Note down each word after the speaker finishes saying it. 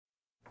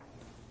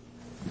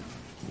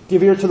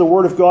Give ear to the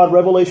word of God,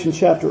 Revelation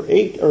chapter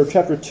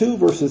 2,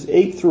 verses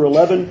 8 through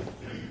 11.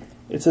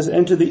 It says,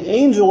 "And to the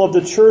angel of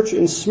the church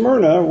in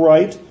Smyrna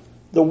write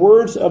the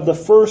words of the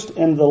first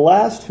and the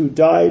last who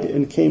died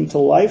and came to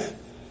life.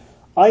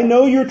 I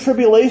know your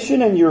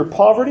tribulation and your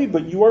poverty,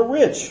 but you are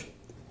rich,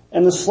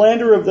 and the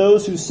slander of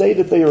those who say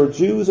that they are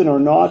Jews and are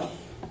not,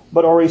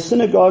 but are a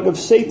synagogue of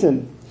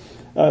Satan.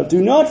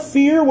 Do not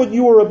fear what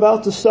you are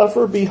about to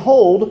suffer.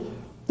 Behold,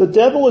 the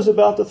devil is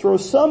about to throw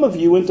some of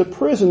you into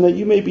prison that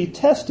you may be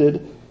tested,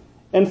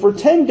 and for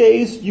 10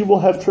 days you will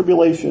have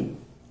tribulation.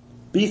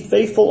 Be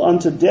faithful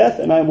unto death,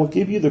 and I will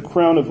give you the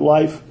crown of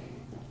life.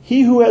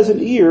 He who has an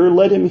ear,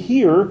 let him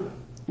hear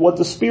what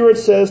the Spirit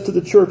says to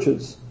the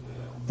churches.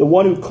 The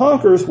one who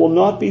conquers will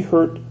not be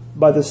hurt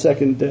by the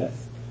second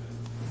death."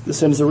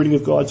 This ends the reading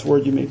of God's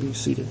word. You may be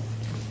seated.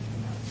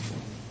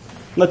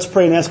 Let's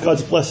pray and ask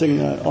God's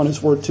blessing on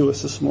his word to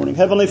us this morning.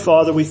 Heavenly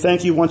Father, we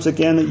thank you once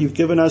again that you've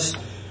given us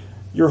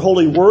your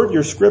holy word,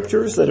 your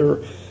scriptures that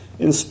are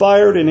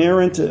inspired,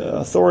 inerrant,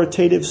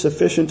 authoritative,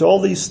 sufficient, all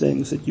these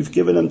things, that you've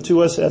given them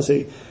to us as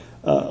a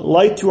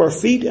light to our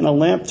feet and a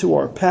lamp to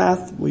our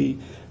path. We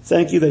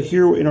thank you that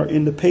here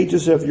in the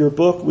pages of your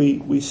book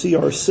we see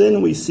our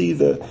sin, we see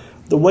the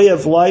way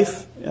of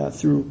life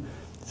through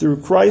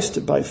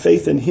Christ by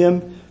faith in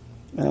him.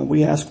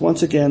 We ask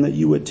once again that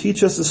you would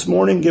teach us this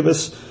morning,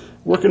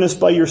 work in us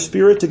by your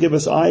Spirit to give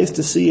us eyes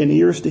to see and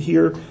ears to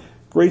hear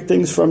great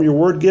things from your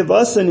word. Give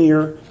us an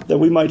ear that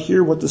we might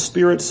hear what the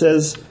Spirit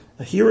says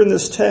here in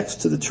this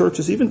text to the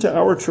churches, even to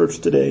our church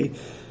today.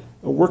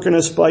 Work in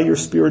us by your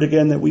Spirit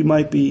again that we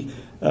might be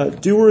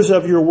doers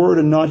of your word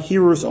and not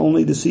hearers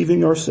only,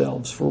 deceiving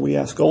ourselves. For we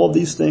ask all of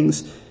these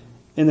things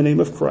in the name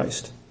of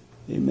Christ.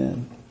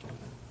 Amen.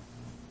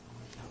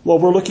 Well,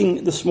 we're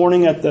looking this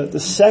morning at the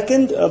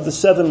second of the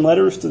 7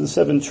 letters to the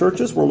 7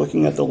 churches. We're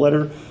looking at the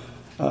letter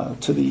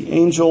to the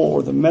angel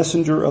or the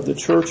messenger of the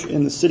church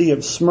in the city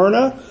of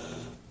Smyrna.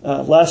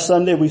 Last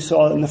Sunday we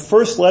saw in the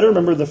first letter,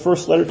 remember the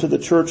first letter to the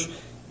church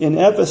in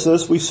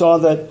Ephesus, we saw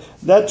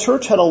that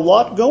church had a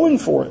lot going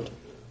for it.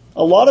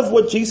 A lot of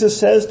what Jesus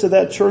says to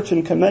that church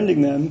in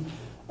commending them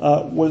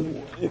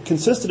it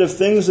consisted of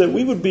things that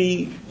we would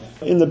be,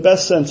 in the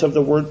best sense of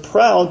the word,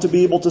 proud to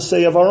be able to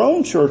say of our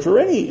own church or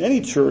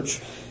any church.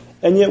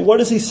 And yet what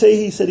does he say?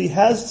 He said he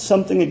has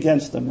something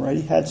against them, right?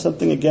 He had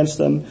something against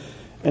them,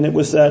 and it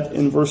was that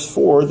in verse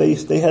 4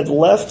 they had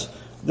left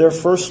their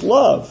first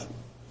love,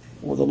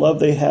 or the love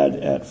they had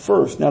at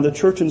first. Now the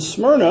church in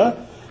Smyrna,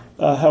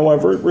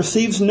 however,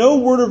 receives no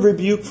word of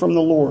rebuke from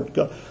the Lord.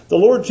 The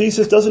Lord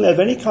Jesus doesn't have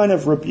any kind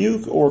of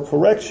rebuke or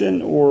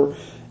correction or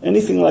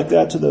anything like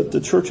that to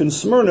the church in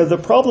Smyrna. The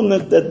problem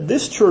that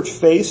this church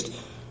faced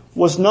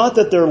was not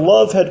that their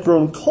love had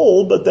grown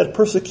cold, but that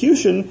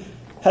persecution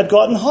had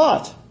gotten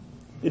hot.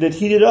 It had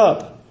heated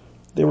up.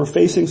 They were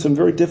facing some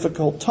very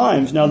difficult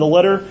times. Now the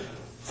letter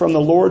from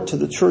the Lord to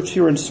the church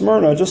here in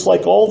Smyrna, just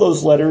like all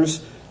those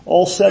letters,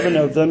 all 7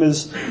 of them,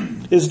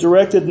 is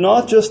directed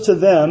not just to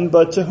them,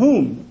 but to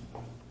whom?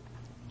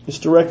 It's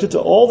directed to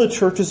all the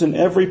churches in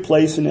every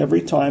place and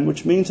every time,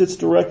 which means it's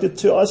directed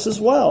to us as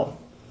well.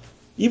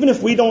 Even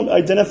if we don't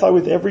identify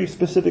with every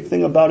specific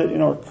thing about it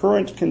in our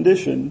current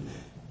condition,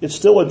 it's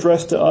still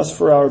addressed to us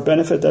for our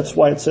benefit. That's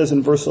why it says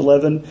in verse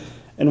 11,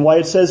 and why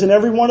it says in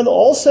every one of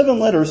all 7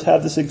 letters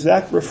have this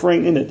exact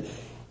refrain in it.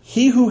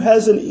 He who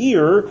has an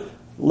ear,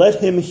 let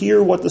him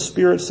hear what the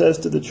Spirit says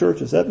to the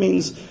churches. That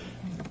means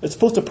it's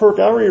supposed to perk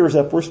our ears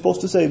up. We're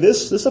supposed to say,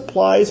 this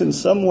applies in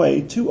some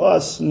way to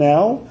us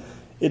now.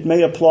 It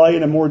may apply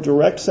in a more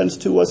direct sense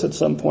to us at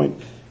some point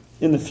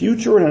in the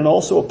future, and it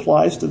also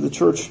applies to the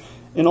church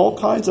in all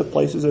kinds of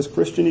places, as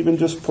Christian even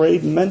just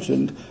prayed and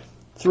mentioned,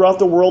 throughout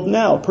the world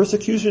now.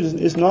 Persecution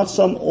is not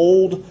some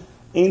old,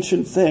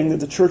 ancient thing that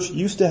the church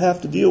used to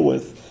have to deal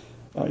with.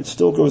 It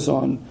still goes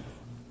on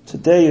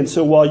today. And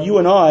so while you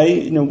and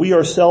I, we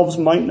ourselves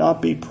might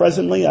not be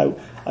presently,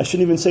 I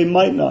shouldn't even say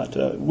might not,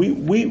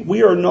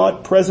 we are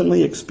not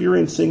presently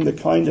experiencing the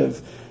kind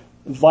of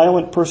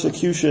violent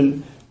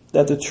persecution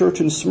that the church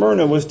in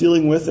Smyrna was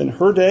dealing with in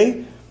her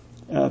day.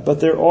 But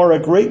there are a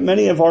great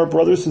many of our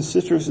brothers and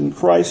sisters in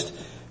Christ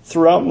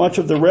throughout much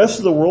of the rest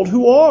of the world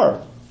who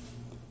are.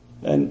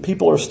 And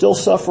people are still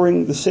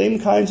suffering the same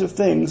kinds of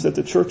things that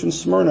the church in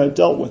Smyrna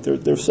dealt with.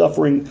 They're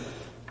suffering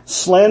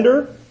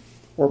slander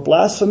or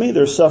blasphemy.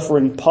 They're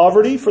suffering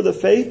poverty for the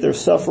faith. They're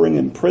suffering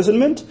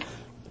imprisonment.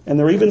 And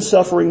they're even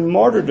suffering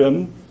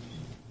martyrdom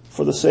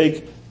for the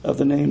sake of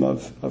the name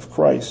of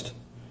Christ.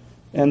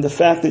 And the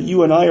fact that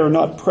you and I are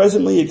not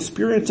presently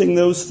experiencing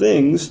those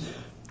things,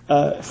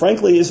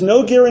 frankly, is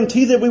no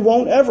guarantee that we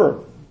won't ever.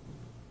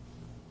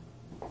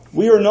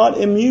 We are not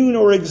immune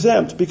or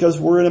exempt because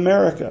we're in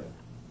America.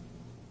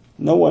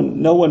 No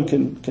one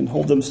can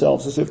hold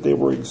themselves as if they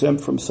were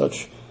exempt from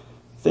such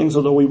things,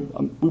 although we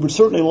would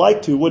certainly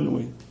like to, wouldn't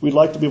we? We'd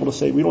like to be able to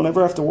say, we don't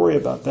ever have to worry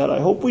about that. I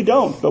hope we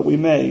don't, but we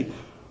may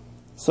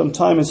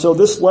sometime. And so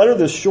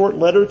this short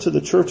letter to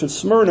the church at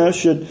Smyrna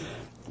should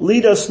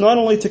lead us not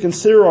only to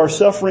consider our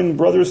suffering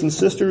brothers and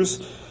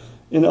sisters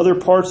in other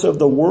parts of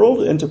the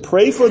world and to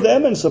pray for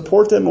them and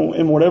support them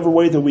in whatever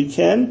way that we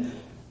can.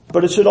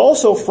 But it should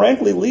also,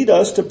 frankly, lead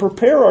us to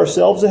prepare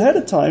ourselves ahead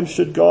of time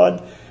should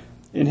God,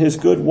 in his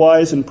good,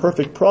 wise, and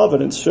perfect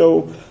providence,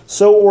 so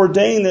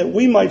ordain that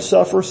we might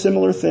suffer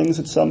similar things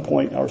at some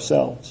point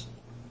ourselves.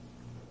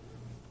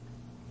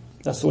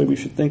 That's the way we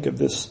should think of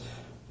this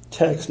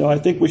text. Now, I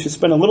think we should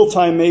spend a little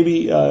time,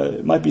 maybe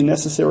it might be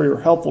necessary or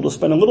helpful to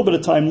spend a little bit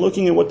of time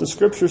looking at what the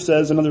Scripture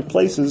says in other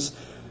places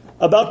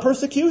about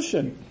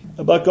persecution,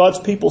 about God's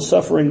people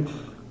suffering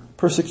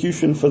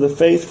persecution for the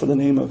faith, for the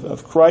name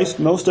of Christ.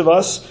 Most of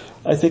us,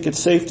 I think it's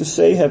safe to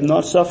say, have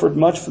not suffered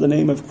much for the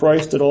name of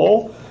Christ at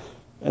all.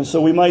 And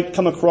so we might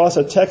come across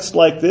a text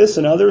like this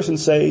and others and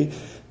say,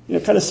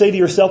 kind of say to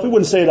yourself, we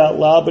wouldn't say it out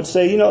loud, but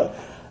say,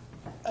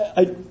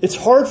 it's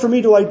hard for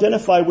me to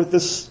identify with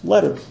this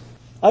letter.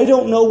 I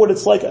don't know what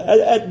it's like.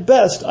 At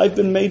best, I've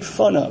been made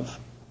fun of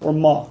or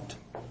mocked.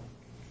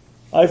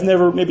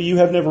 Maybe you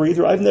have never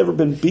either. I've never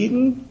been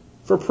beaten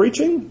for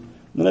preaching.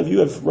 None of you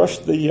have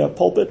rushed the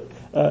pulpit.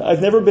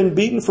 I've never been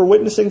beaten for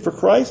witnessing for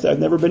Christ. I've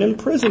never been in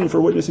prison for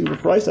witnessing for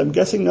Christ. I'm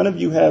guessing none of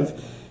you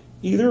have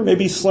either.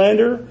 Maybe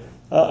slander.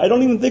 I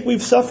don't even think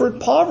we've suffered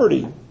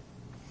poverty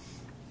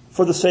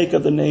for the sake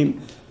of the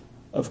name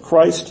of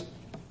Christ.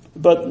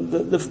 But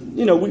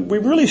we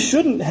really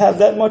shouldn't have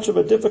that much of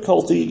a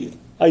difficulty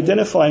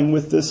identifying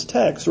with this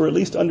text, or at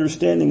least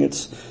understanding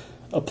its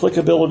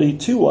applicability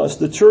to us.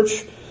 The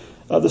church,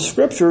 the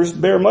Scriptures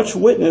bear much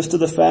witness to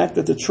the fact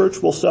that the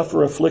church will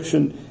suffer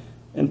affliction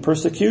and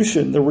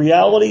persecution. The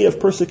reality of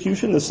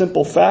persecution, the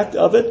simple fact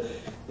of it,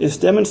 is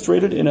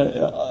demonstrated in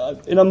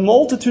a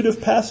multitude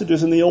of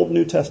passages in the Old and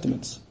New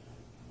Testaments.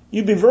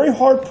 You'd be very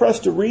hard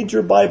pressed to read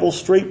your Bible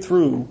straight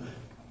through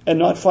and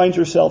not find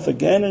yourself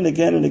again and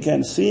again and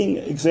again seeing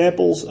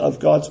examples of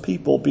God's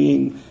people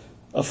being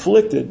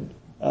afflicted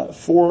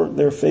for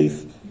their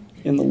faith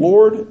in the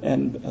Lord,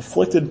 and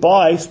afflicted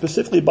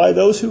specifically by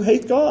those who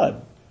hate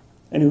God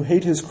and who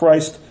hate his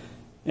Christ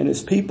and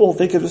his people.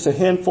 Think of just a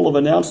handful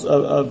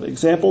of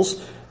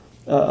examples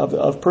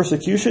of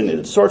persecution.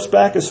 It starts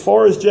back as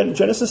far as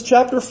Genesis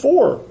chapter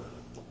 4.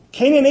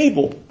 Cain and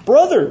Abel,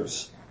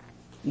 brothers.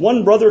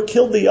 One brother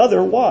killed the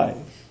other. Why?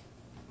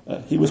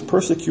 He was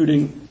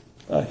persecuting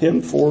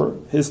him for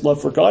his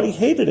love for God. He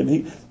hated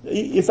him.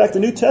 In fact, the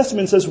New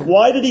Testament says,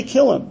 why did he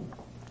kill him?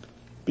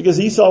 Because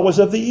Esau was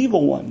of the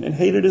evil one and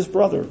hated his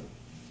brother.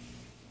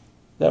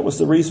 That was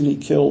the reason he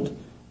killed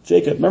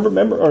Jacob.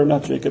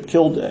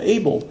 Killed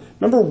Abel.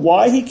 Remember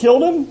why he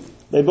killed him?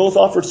 They both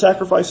offered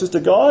sacrifices to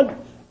God.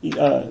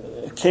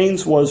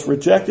 Cain's was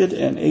rejected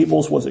and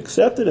Abel's was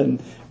accepted,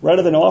 and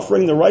rather than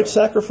offering the right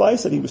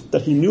sacrifice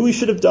that he knew he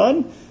should have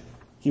done,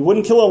 he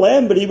wouldn't kill a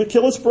lamb, but he would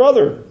kill his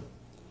brother.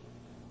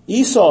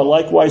 Esau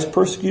likewise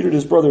persecuted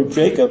his brother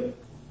Jacob.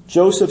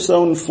 Joseph's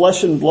own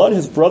flesh and blood,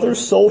 his brothers,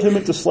 sold him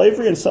into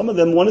slavery, and some of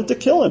them wanted to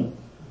kill him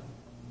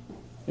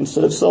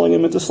instead of selling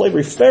him into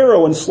slavery.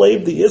 Pharaoh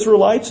enslaved the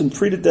Israelites and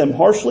treated them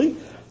harshly.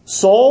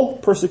 Saul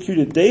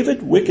persecuted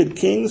David, wicked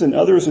kings, and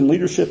others in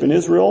leadership in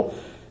Israel.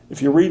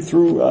 If you read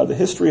through the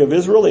history of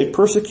Israel, they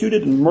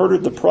persecuted and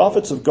murdered the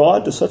prophets of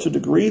God to such a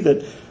degree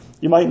that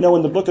you might know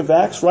in the book of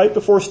Acts, right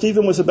before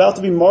Stephen was about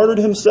to be martyred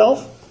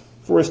himself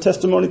for his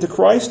testimony to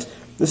Christ,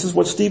 this is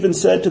what Stephen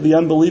said to the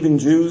unbelieving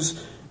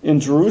Jews in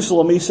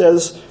Jerusalem. He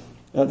says,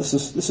 this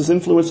is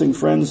influencing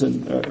friends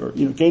and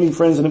gaining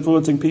friends and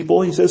influencing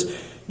people. He says,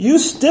 you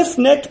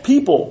stiff-necked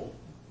people,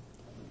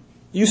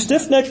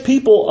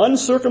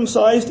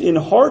 uncircumcised in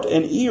heart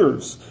and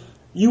ears,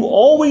 you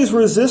always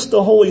resist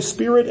the Holy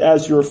Spirit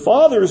as your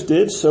fathers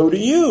did, so do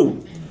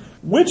you.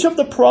 Which of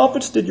the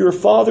prophets did your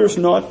fathers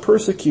not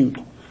persecute?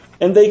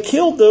 And they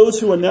killed those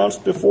who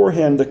announced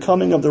beforehand the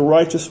coming of the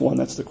righteous one,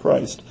 that's the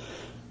Christ,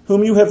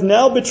 whom you have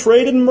now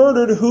betrayed and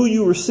murdered,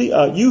 you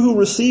who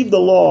received the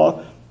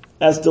law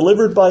as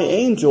delivered by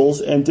angels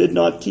and did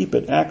not keep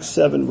it. Acts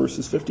 7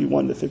 verses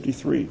 51 to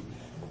 53.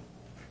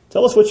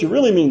 Tell us what you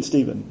really mean,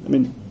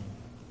 Stephen.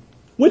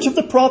 Which of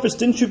the prophets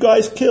didn't you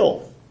guys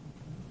kill?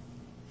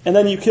 And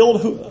then you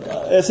killed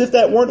as if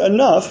that weren't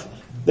enough,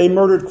 they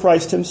murdered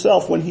Christ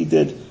himself when he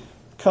did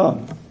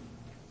come.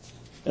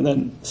 And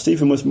then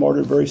Stephen was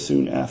martyred very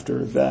soon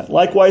after that.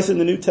 Likewise in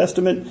the New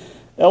Testament,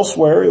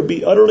 elsewhere, it would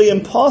be utterly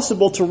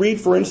impossible to read,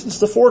 for instance,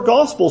 the 4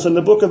 Gospels in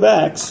the book of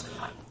Acts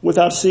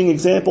without seeing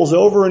examples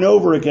over and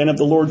over again of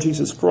the Lord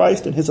Jesus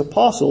Christ and his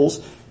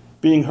apostles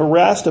being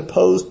harassed,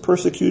 opposed,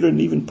 persecuted,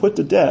 and even put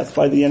to death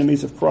by the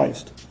enemies of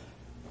Christ.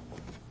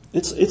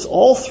 It's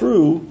all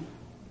through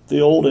the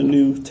Old and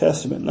New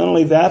Testament. Not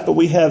only that, but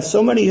we have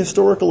so many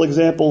historical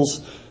examples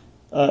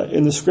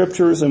in the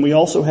Scriptures, and we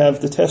also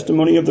have the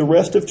testimony of the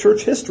rest of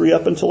church history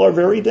up until our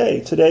very day.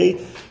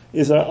 Today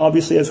is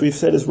obviously, as we've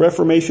said, is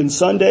Reformation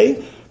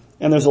Sunday,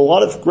 and there's a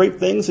lot of great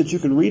things that you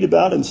can read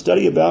about and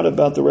study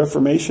about the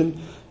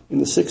Reformation in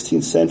the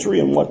 16th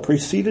century and what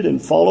preceded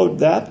and followed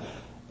that.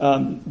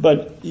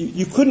 But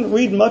you couldn't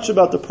read much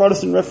about the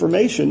Protestant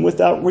Reformation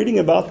without reading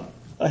about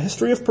a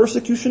history of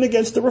persecution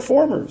against the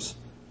Reformers,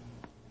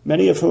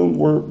 many of whom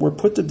were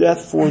put to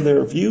death for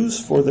their views,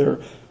 for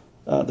their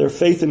their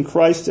faith in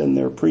Christ and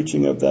their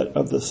preaching of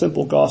the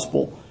simple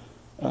gospel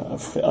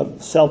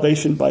of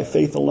salvation by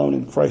faith alone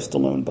in Christ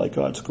alone, by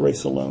God's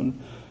grace alone.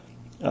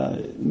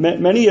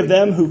 Many of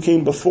them who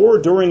came before,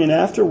 during, and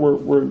after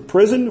were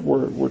imprisoned,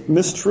 were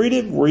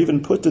mistreated, were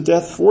even put to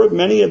death for it.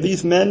 Many of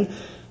these men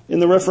in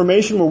the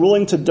Reformation were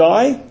willing to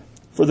die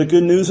for the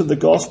good news of the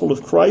gospel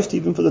of Christ,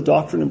 even for the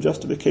doctrine of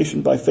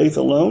justification by faith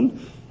alone.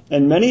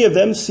 And many of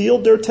them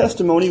sealed their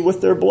testimony with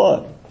their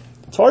blood.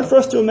 It's hard for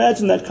us to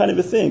imagine that kind of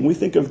a thing. We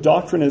think of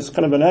doctrine as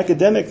kind of an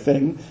academic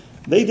thing.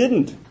 They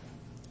didn't.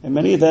 And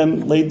many of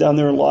them laid down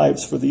their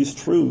lives for these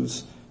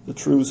truths, the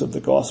truths of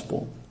the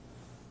gospel.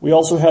 We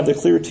also have the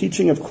clear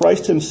teaching of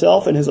Christ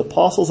himself and his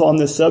apostles on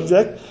this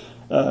subject.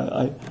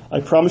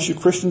 I promise you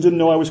Christian didn't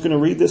know I was going to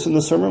read this in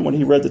the sermon when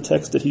he read the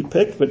text that he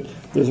picked, but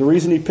there's a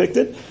reason he picked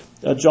it.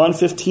 John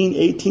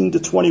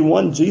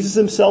 15:18-21, Jesus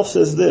himself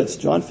says this,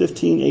 John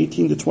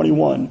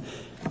 15:18-21,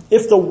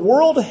 "If the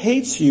world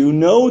hates you,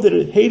 know that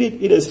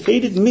it has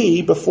hated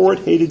me before it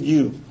hated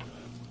you.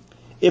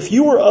 If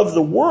you were of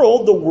the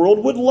world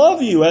would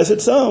love you as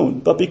its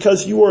own. But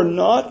because you are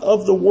not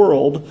of the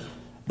world,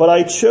 but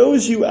I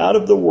chose you out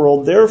of the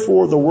world,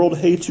 therefore the world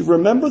hates you.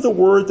 Remember the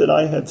word that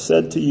I have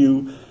said to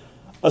you,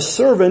 a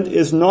servant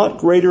is not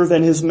greater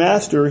than his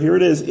master." Here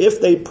it is. "If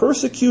they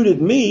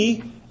persecuted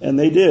me," and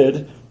they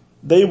did,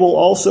 "they will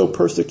also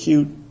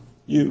persecute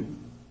you.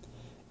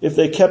 If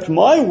they kept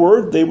my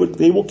word, they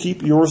will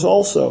keep yours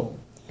also.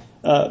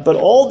 But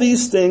all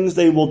these things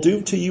they will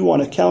do to you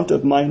on account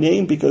of my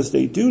name, because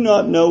they do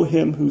not know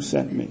him who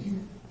sent me."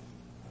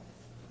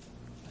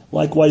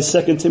 Likewise,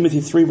 2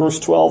 Timothy 3 verse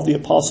 12, the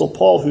Apostle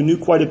Paul, who knew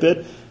quite a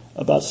bit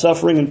about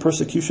suffering and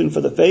persecution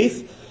for the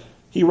faith,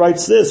 he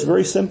writes this,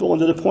 very simple and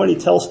to the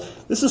point.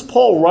 This is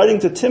Paul writing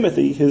to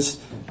Timothy, his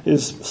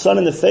son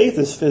in the faith,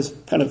 his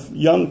kind of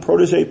young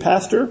protege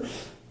pastor.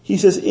 He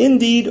says,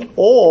 "Indeed,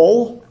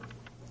 all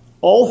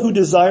who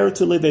desire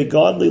to live a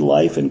godly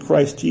life in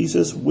Christ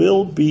Jesus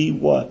will be"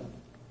 what?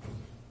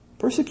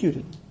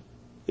 Persecuted.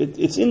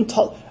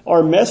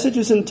 Our message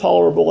is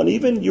intolerable, and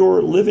even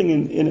your living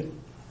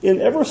in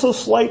ever so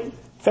slight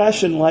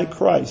fashion like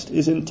Christ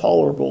is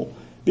intolerable,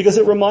 because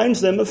it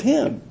reminds them of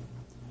him.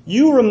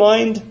 You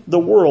remind the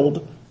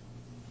world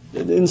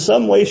in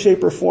some way,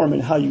 shape, or form in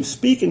how you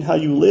speak and how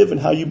you live and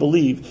how you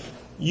believe.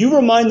 You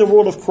remind the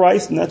world of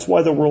Christ, and that's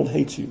why the world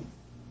hates you.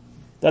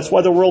 That's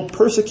why the world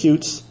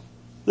persecutes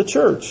the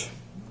church,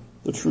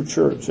 the true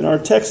church. In our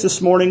text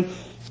this morning,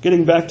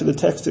 getting back to the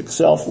text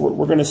itself,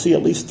 we're going to see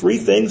at least three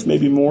things,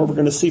 maybe more. We're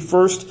going to see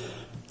first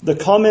the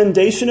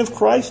commendation of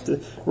Christ.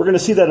 We're going to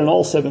see that in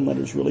all 7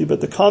 letters really,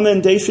 but the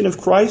commendation of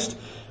Christ.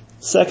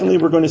 Secondly,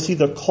 we're going to see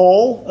the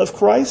call of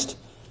Christ,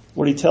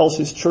 what he tells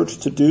his church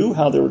to do,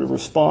 how they were to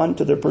respond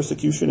to their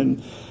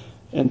persecution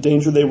and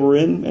danger they were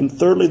in. And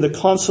thirdly, the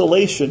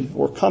consolation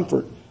or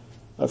comfort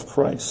of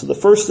Christ. So the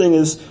first thing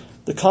is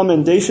the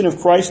commendation of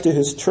Christ to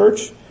his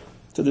church,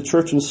 to the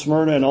church in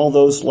Smyrna and all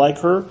those like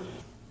her.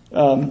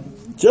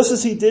 Just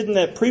as he did in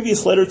that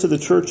previous letter to the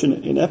church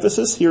in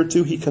Ephesus, here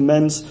too he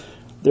commends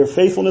their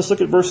faithfulness.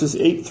 Look at verses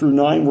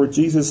 8-9 where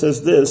Jesus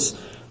says this,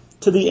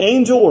 "To the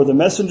angel," or the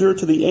messenger,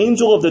 "to the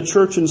angel of the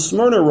church in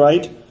Smyrna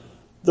write,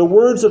 the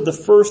words of the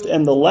first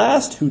and the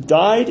last who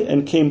died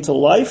and came to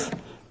life.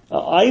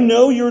 I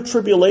know your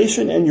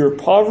tribulation and your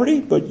poverty,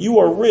 but you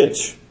are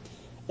rich,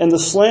 and the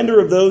slander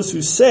of those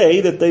who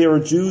say that they are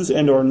Jews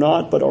and are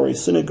not, but are a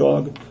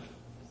synagogue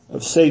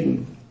of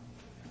Satan."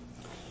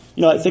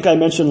 I think I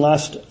mentioned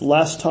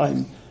last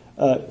time,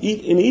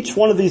 in each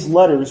one of these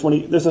letters,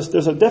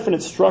 there's a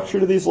definite structure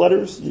to these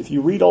letters. If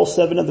you read all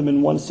 7 of them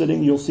in one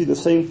sitting, you'll see the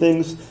same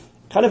things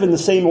kind of in the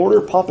same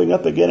order popping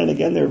up again and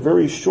again. They're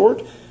very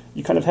short.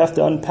 You kind of have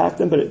to unpack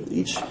them, but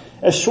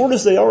as short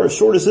as they are, as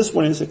short as this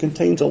one is, it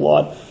contains a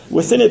lot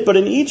within it. But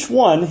in each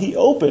one, he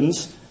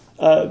opens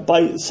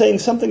by saying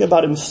something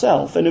about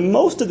himself. And in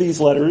most of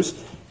these letters,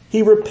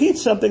 he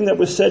repeats something that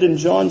was said in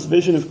John's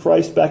vision of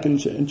Christ back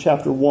in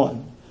chapter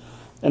 1.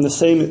 And the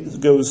same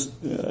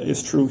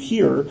is true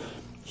here.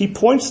 He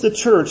points the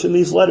church in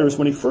these letters,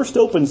 when he first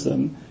opens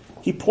them,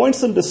 he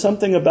points them to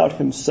something about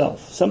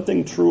himself,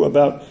 something true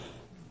about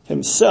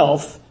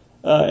himself.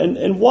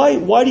 And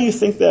why do you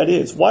think that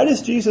is? Why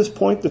does Jesus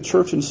point the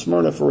church in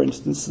Smyrna, for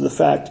instance, to the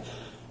fact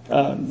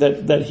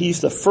that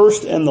he's the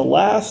first and the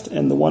last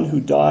and the one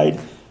who died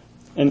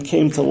and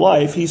came to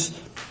life? He's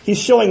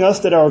showing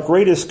us that our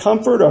greatest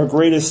comfort, our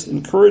greatest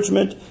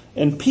encouragement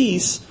and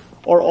peace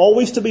are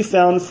always to be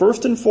found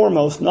first and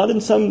foremost, not in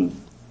some,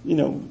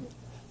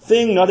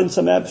 thing, not in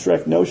some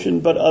abstract notion,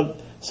 but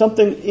of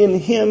something in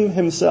him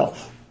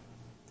himself.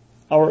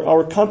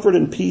 Our comfort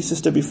and peace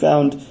is to be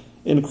found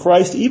in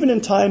Christ, even in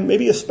time,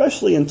 maybe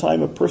especially in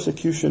time of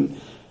persecution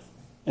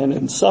and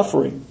in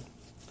suffering.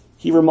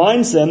 He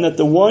reminds them that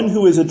the one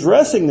who is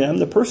addressing them,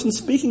 the person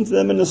speaking to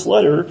them in this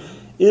letter,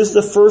 is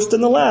the first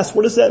and the last.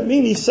 What does that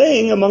mean? He's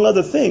saying, among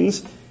other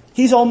things,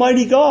 he's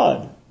Almighty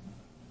God.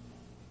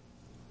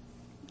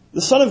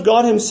 The Son of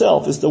God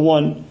himself is the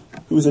one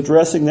who is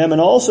addressing them,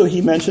 and also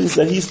he mentions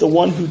that he's the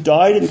one who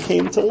died and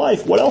came to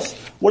life. What else?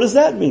 What does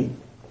that mean?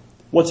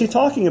 What's he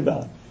talking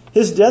about?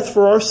 His death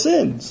for our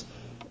sins.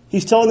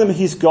 He's telling them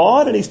he's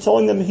God, and he's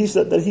telling them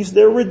that he's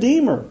their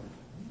Redeemer,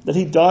 that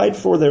he died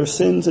for their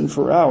sins and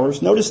for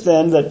ours. Notice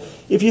then that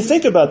if you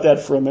think about that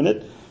for a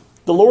minute,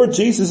 the Lord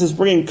Jesus is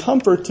bringing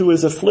comfort to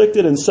his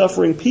afflicted and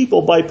suffering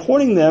people by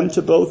pointing them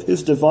to both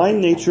his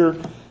divine nature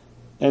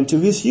and to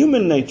his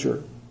human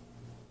nature.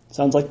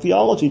 Sounds like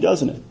theology,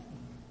 doesn't it?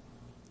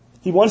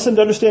 He wants them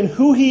to understand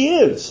who he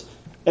is,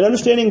 and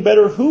understanding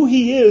better who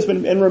he is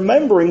and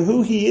remembering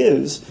who he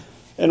is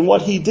and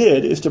what he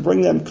did is to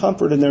bring them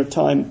comfort in their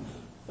time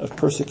of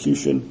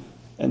persecution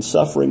and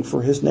suffering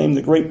for his name.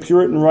 The great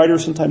Puritan writer,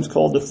 sometimes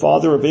called the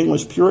father of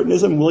English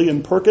Puritanism,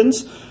 William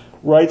Perkins,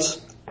 writes,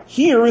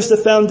 "Here is the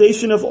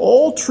foundation of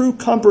all true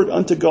comfort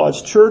unto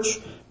God's church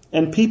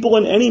and people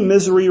in any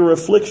misery or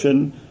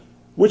affliction,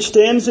 which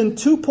stands in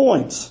 2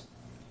 points.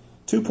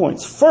 2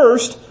 points.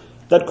 First,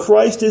 that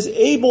Christ is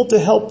able to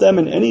help them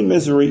in any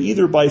misery,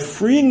 either by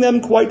freeing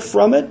them quite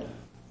from it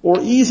or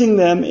easing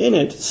them in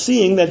it,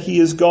 seeing that he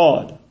is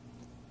God."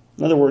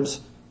 In other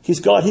words,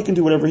 he's God. He can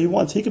do whatever he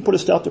wants. He can put a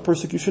stop to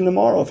persecution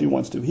tomorrow if he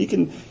wants to. He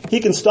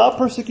can stop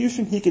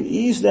persecution. He can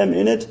ease them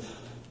in it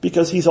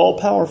because he's all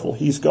powerful.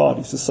 He's God.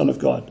 He's the Son of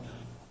God.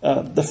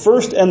 The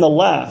first and the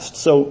last.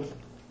 So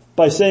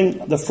by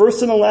saying the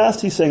first and the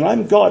last, he's saying,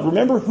 I'm God.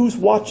 Remember who's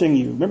watching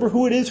you. Remember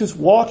who it is who's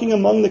walking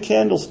among the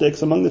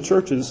candlesticks, among the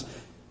churches.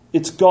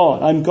 It's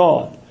God. I'm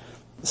God.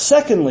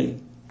 Secondly,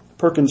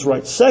 Perkins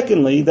writes,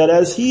 secondly, that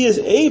as he is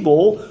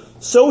able,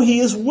 so he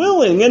is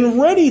willing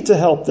and ready to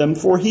help them,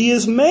 for he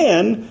is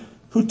man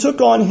who took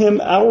on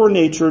him our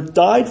nature,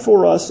 died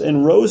for us,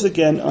 and rose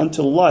again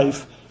unto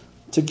life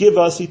to give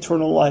us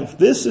eternal life.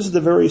 This is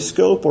the very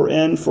scope or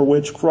end for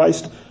which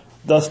Christ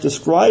thus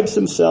describes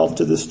himself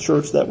to this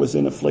church that was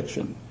in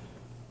affliction.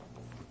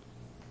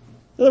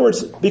 In other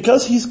words,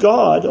 because he's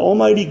God,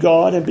 Almighty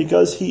God, and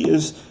because he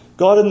is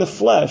God in the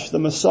flesh, the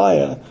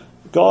Messiah,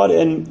 God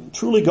and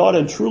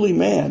truly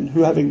man,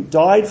 who having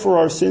died for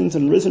our sins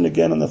and risen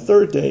again on the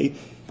third day,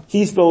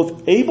 he's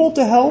both able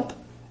to help,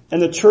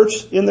 and the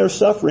church in their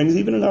sufferings,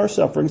 even in our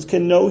sufferings,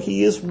 can know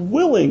he is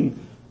willing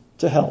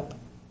to help.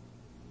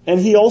 And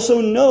he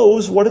also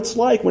knows what it's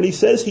like. When he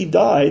says he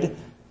died,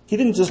 he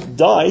didn't just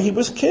die, he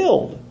was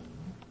killed.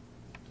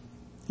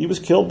 He was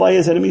killed by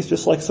his enemies,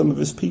 just like some of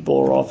his people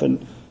are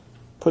often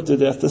put to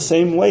death. The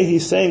same way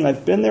he's saying,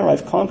 I've been there,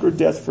 I've conquered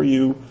death for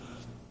you,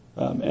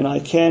 and I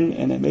can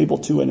and am able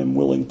to and am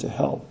willing to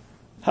help.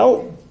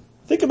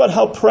 Think about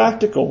how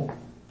practical,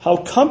 how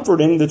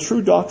comforting the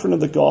true doctrine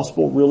of the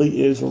gospel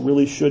really is, or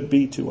really should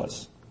be to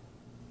us.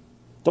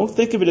 Don't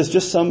think of it as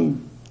just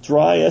some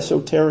dry,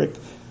 esoteric,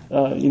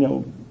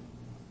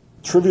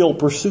 trivial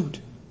pursuit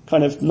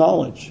kind of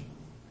knowledge.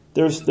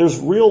 There's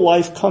real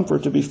life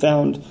comfort to be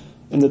found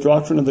in the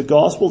doctrine of the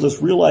gospel. There's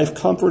real life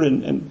comfort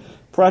and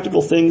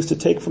practical things to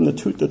take from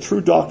the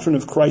true doctrine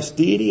of Christ's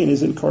deity and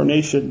his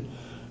incarnation.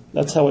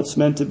 That's how it's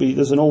meant to be.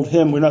 There's an old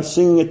hymn. We're not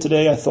singing it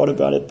today. I thought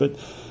about it,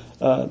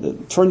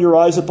 but turn your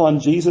eyes upon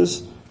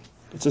Jesus.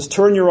 It says,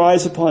 turn your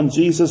eyes upon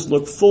Jesus,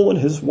 look full in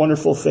his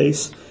wonderful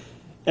face,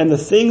 and the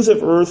things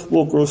of earth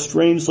will grow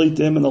strangely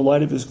dim in the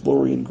light of his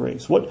glory and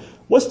grace.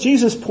 What's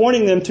Jesus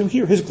pointing them to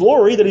here? His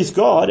glory, that he's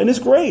God, and his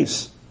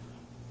grace.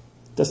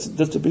 That's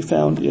to be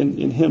found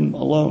in him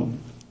alone.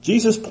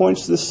 Jesus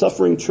points this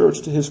suffering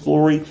church to his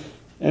glory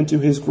and to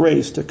his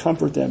grace to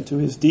comfort them, to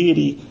his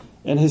deity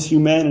and his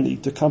humanity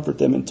to comfort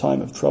them in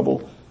time of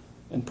trouble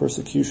and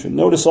persecution.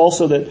 Notice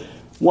also that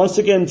once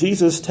again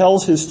Jesus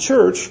tells his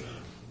church,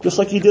 just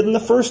like he did in the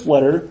first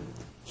letter,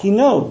 he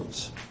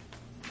knows.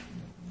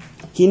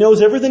 He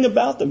knows everything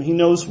about them. He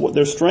knows what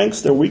their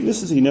strengths, their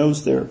weaknesses. He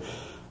knows their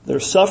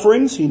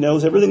sufferings. He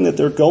knows everything that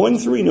they're going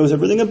through. He knows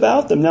everything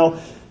about them. Now,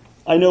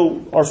 I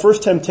know our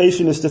first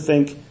temptation is to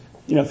think,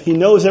 if he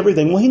knows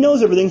everything, well, he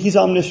knows everything. He's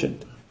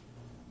omniscient.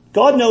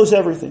 God knows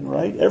everything,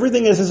 right?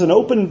 Everything is an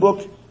open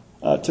book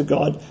to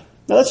God.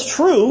 Now that's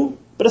true,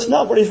 but it's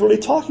not what he's really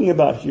talking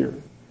about here.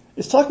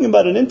 It's talking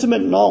about an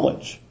intimate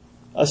knowledge,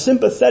 a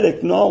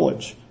sympathetic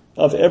knowledge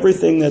of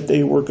everything that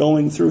they were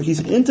going through. He's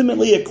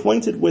intimately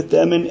acquainted with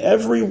them in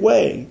every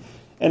way.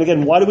 And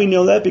again, why do we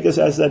know that? Because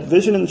as that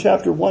vision in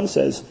chapter 1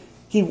 says,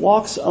 he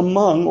walks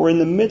among or in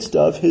the midst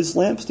of his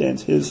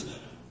lampstands, his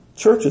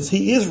churches.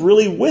 He is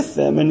really with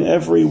them in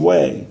every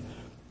way.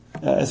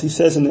 As he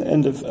says in the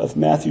end of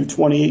Matthew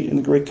 28 in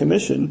the Great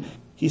Commission,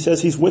 he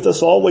says he's with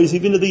us always,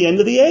 even to the end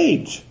of the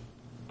age.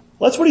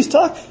 Well, that's what he's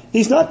talking.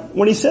 He's not,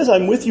 when he says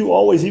I'm with you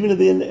always, even to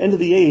the end of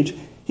the age,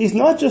 he's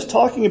not just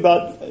talking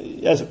about,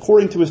 as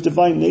according to his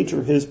divine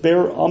nature, his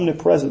bare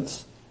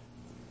omnipresence.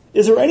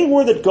 Is there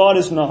anywhere that God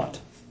is not?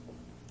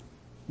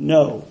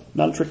 No,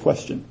 not a trick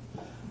question.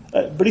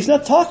 But he's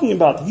not talking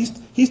about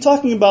that. He's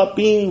talking about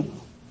being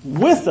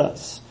with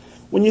us.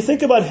 When you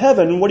think about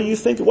heaven, what do you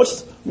think?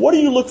 What do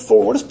you look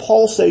for? What does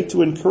Paul say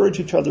to encourage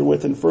each other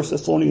with in 1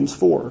 Thessalonians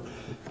 4?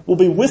 We'll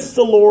be with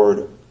the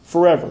Lord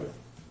forever.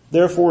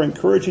 Therefore,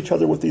 encourage each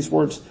other with these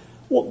words.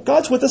 Well,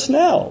 God's with us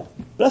now.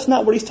 But that's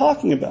not what he's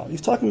talking about.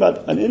 He's talking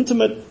about an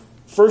intimate,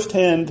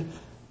 first-hand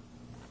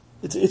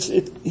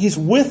He's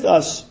with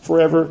us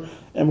forever,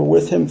 and we're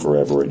with him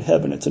forever in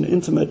heaven. It's an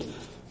intimate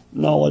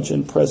knowledge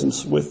and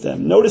presence with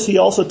them. Notice he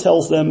also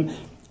tells them,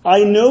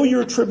 I know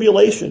your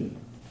tribulation.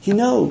 He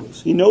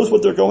knows. He knows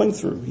what they're going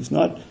through. He's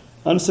not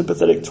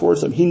unsympathetic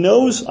towards them. He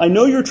knows, I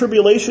know your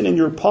tribulation and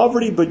your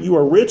poverty, but you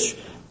are rich,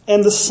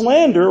 and the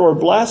slander or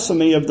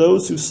blasphemy of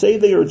those who say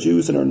they are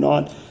Jews and are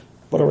not,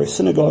 but are a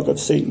synagogue of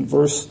Satan.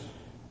 Verse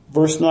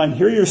 9.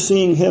 Here you're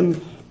seeing him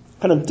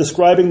kind of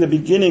describing the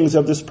beginnings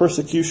of this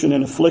persecution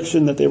and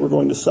affliction that they were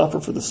going to suffer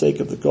for the sake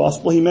of the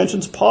gospel. He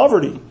mentions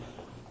poverty.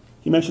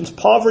 He mentions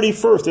poverty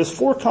first. There's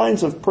 4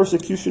 kinds of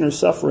persecution or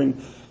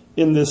suffering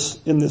in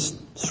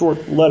this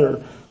short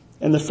letter.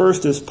 And the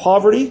first is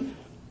poverty.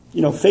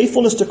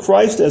 Faithfulness to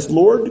Christ as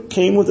Lord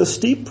came with a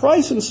steep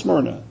price in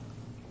Smyrna.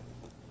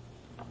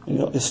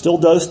 It still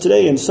does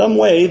today. In some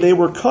way, they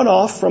were cut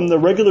off from the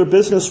regular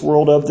business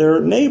world of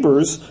their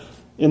neighbors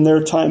in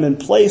their time and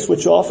place,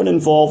 which often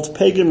involved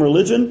pagan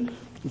religion.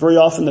 Very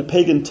often the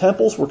pagan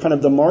temples were kind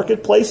of the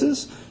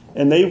marketplaces,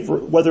 and they,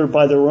 whether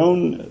by their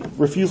own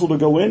refusal to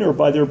go in or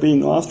by their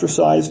being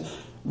ostracized,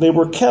 they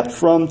were kept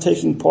from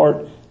taking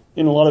part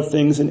in a lot of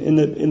things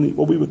in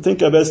what we would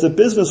think of as the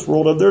business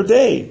world of their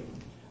day.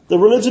 The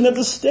religion of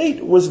the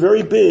state was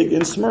very big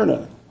in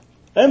Smyrna.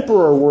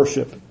 Emperor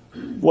worship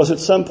was at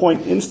some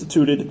point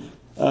instituted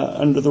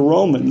under the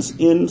Romans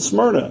in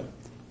Smyrna.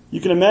 You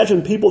can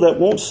imagine people that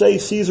won't say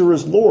Caesar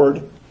is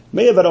Lord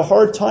may have had a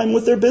hard time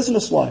with their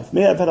business life,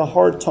 may have had a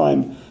hard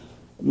time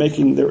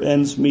making their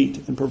ends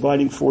meet and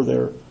providing for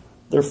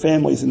their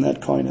families in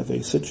that kind of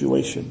a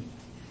situation.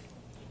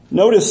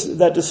 Notice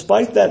that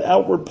despite that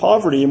outward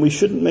poverty, and we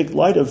shouldn't make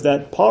light of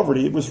that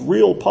poverty, it was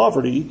real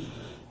poverty,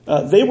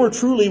 they were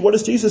truly, what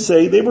does Jesus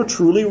say? They were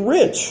truly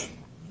rich.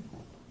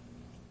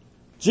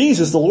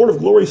 Jesus, the Lord of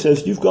glory,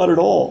 says, you've got it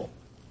all.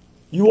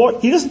 He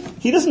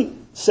doesn't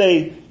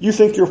say, you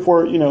think you're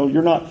poor,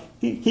 you're not.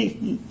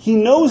 He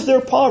knows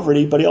their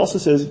poverty, but he also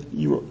says,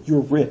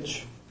 you're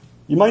rich.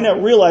 You might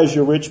not realize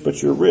you're rich,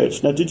 but you're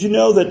rich. Now, did you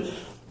know that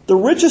the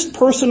richest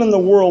person in the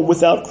world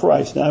without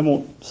Christ, now I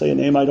won't say a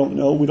name I don't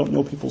know, we don't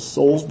know people's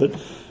souls, but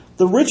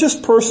the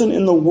richest person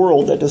in the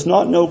world that does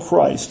not know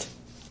Christ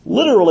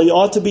literally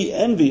ought to be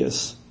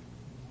envious.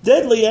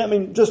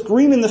 Just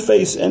green in the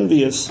face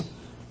envious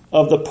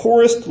of the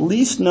poorest,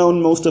 least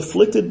known, most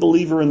afflicted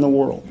believer in the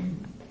world.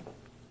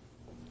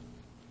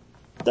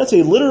 That's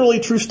a literally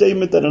true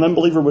statement that an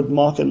unbeliever would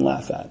mock and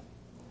laugh at.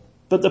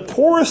 But the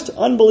poorest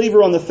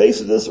unbeliever on the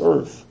face of this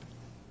earth,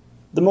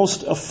 the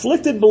most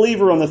afflicted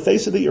believer on the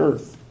face of the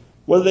earth,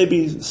 whether they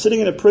be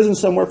sitting in a prison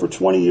somewhere for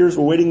 20 years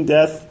awaiting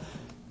death,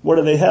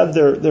 whether they have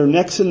their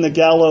necks in the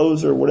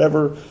gallows or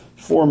whatever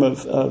form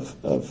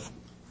of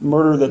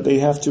murder that they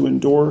have to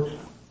endure,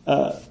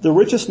 the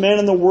richest man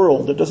in the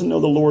world that doesn't know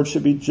the Lord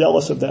should be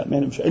jealous of that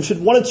man and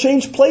should want to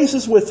change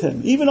places with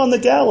him, even on the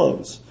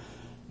gallows.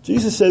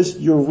 Jesus says,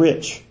 you're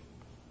rich.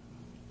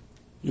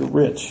 You're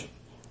rich.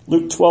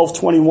 Luke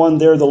 12:21,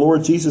 there the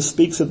Lord Jesus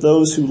speaks of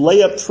those who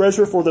lay up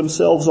treasure for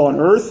themselves on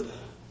earth,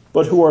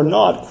 but who are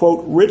not,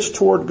 quote, rich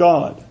toward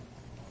God.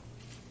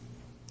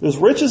 There's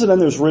riches and then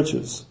there's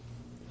riches.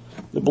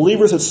 The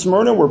believers at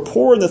Smyrna were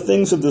poor in the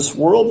things of this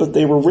world, but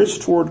they were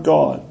rich toward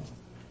God.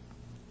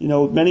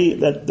 Many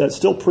that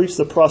still preach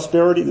the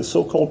prosperity, the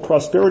so-called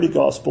prosperity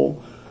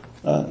gospel,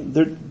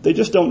 they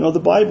just don't know the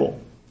Bible.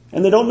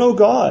 And they don't know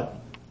God.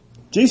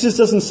 Jesus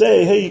doesn't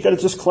say, hey, you gotta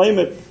just claim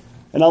it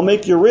and I'll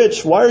make you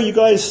rich. Why are you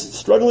guys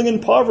struggling in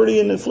poverty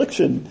and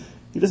affliction?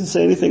 He doesn't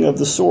say anything of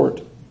the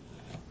sort.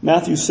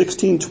 Matthew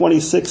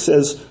 16:26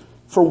 says,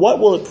 for what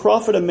will it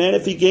profit a man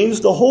if he gains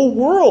the whole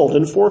world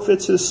and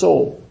forfeits his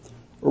soul?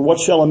 Or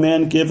what shall a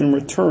man give in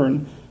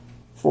return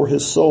for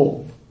his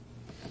soul?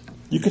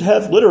 You could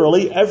have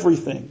literally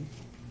everything,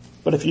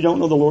 but if you don't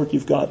know the Lord,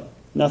 you've got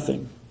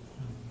nothing.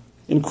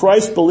 In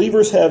Christ,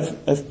 believers have,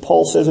 as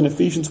Paul says in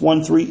Ephesians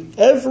 1:3,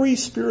 every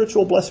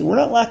spiritual blessing. We're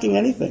not lacking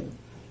anything.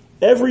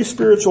 Every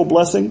spiritual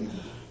blessing.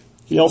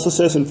 He also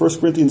says in 1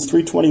 Corinthians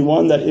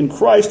 3:21 that in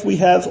Christ we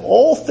have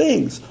all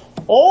things.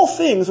 All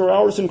things are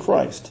ours in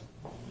Christ.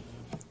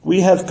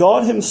 We have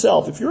God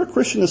himself. If you're a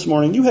Christian this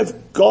morning, you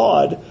have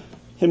God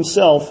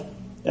himself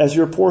as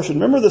your portion.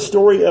 Remember the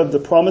story of the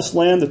promised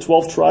land, the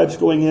 12 tribes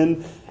going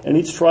in, and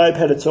each tribe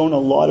had its own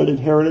allotted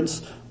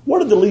inheritance? What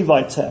did the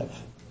Levites have?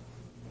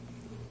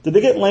 Did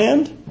they get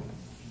land?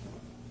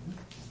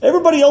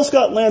 Everybody else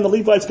got land, the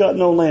Levites got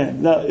no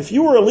land. Now, if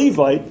you were a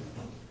Levite,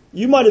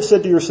 you might have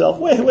said to yourself,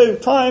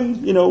 wait,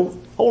 time,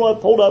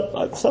 hold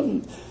up,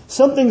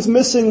 something's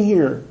missing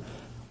here.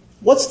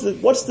 What's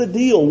the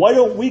deal? Why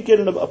don't we get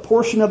a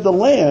portion of the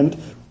land?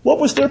 What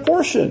was their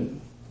portion?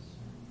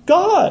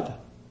 God.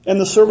 And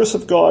the service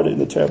of God in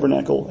the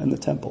tabernacle and the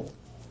temple.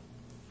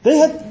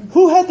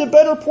 Who had the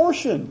better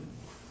portion?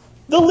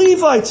 The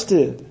Levites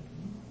did.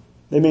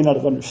 They may not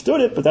have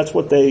understood it, but that's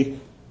what they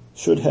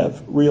should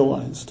have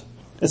realized.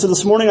 And so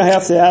this morning I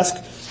have to ask,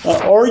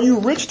 are you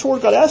rich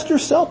toward God? Ask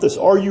yourself this.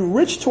 Are you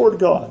rich toward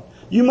God?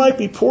 You might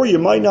be poor. You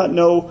might not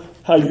know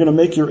how you're going to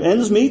make your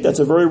ends meet. That's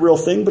a very real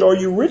thing. But are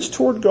you rich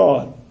toward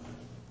God?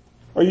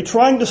 Are you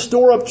trying to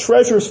store up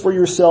treasures for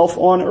yourself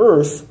on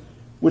earth,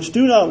 which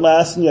do not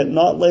last, and yet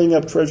not laying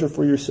up treasure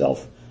for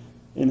yourself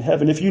in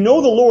heaven? If you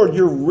know the Lord,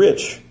 you're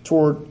rich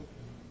toward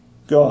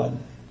God.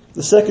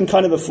 The second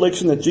kind of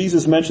affliction that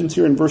Jesus mentions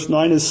here in verse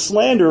 9 is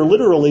slander,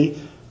 literally,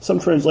 some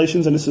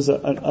translations, and this is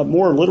a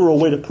more literal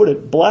way to put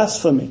it,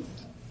 blasphemy.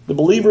 The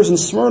believers in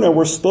Smyrna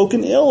were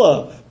spoken ill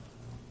of.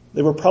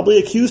 They were probably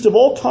accused of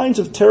all kinds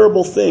of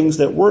terrible things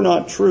that were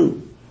not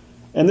true.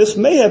 And this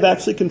may have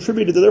actually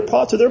contributed to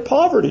their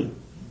poverty.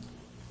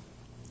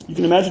 You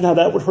can imagine how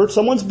that would hurt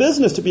someone's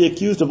business to be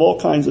accused of all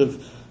kinds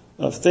of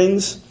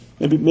things,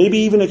 maybe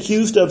even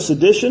accused of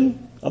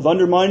sedition, of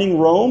undermining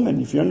Rome.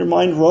 And if you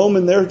undermined Rome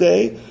in their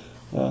day,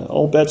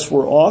 all bets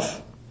were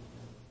off.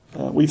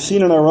 We've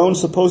seen in our own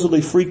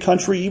supposedly free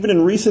country, even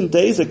in recent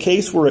days, a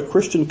case where a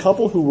Christian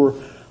couple who were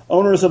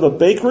owners of a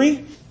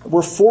bakery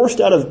were forced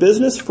out of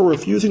business for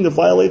refusing to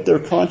violate their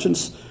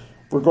conscience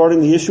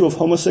regarding the issue of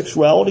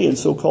homosexuality and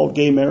so-called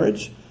gay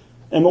marriage.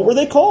 And what were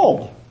they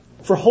called?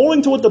 For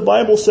holding to what the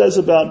Bible says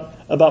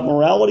about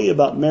morality,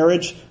 about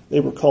marriage. They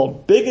were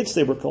called bigots,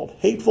 they were called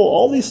hateful,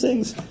 all these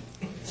things.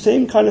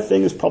 Same kind of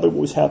thing is probably what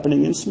was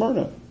happening in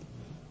Smyrna.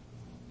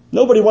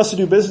 Nobody wants to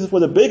do business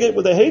with a bigot,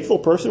 with a hateful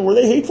person. Were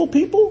they hateful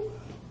people?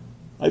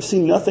 I've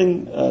seen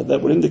nothing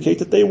that would indicate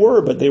that they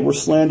were, but they were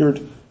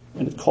slandered,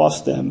 and it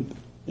cost them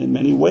in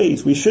many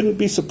ways. We shouldn't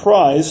be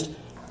surprised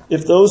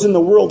if those in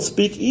the world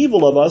speak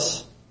evil of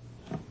us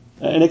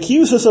and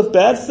accuse us of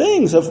bad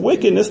things, of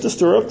wickedness to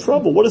stir up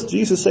trouble. What does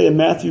Jesus say in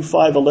Matthew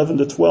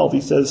 5:11-12?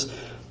 He says,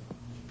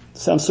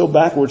 sounds so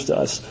backwards to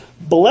us,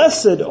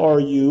 Blessed are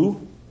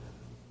you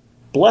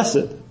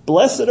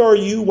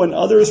when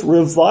others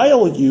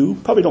revile you.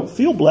 Probably don't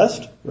feel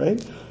blessed,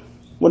 right?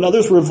 When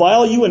others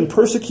revile you and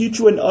persecute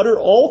you and utter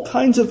all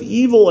kinds of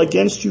evil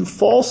against you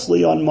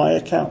falsely on my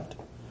account.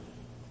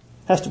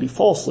 Has to be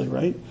falsely,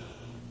 right?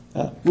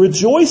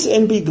 Rejoice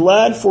and be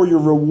glad, for your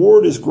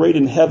reward is great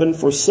in heaven,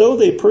 for so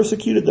they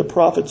persecuted the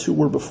prophets who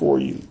were before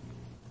you.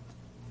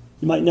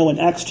 You might know in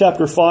Acts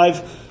chapter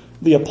 5,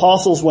 the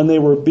apostles, when they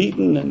were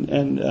beaten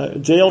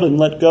and jailed and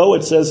let go,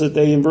 it says that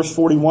they, in verse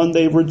 41,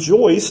 they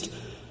rejoiced,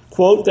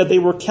 quote, that they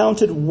were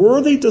counted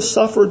worthy to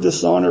suffer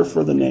dishonor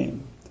for the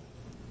name.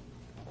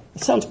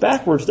 It sounds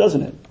backwards,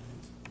 doesn't it?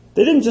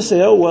 They didn't just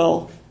say, oh,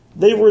 well,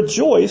 they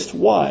rejoiced.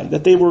 Why?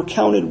 That they were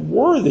counted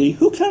worthy.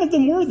 Who counted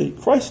them worthy?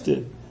 Christ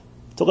did.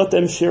 To let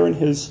them share in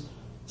his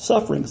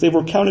sufferings. They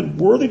were counted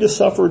worthy to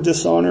suffer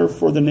dishonor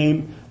for the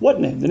name. What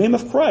name? The name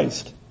of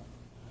Christ.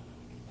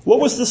 What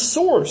was the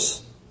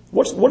source?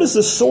 What is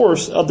the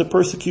source of the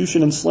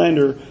persecution and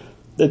slander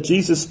that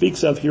Jesus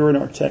speaks of here in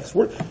our text?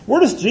 Where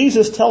does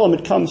Jesus tell them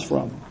it comes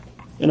from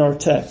in our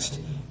text?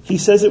 He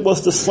says it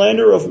was the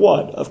slander of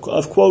what?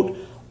 Of quote,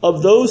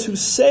 of those who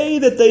say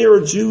that they are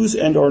Jews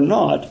and are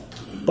not,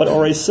 but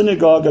are a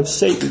synagogue of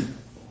Satan.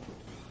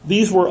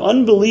 These were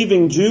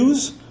unbelieving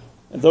Jews,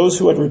 and those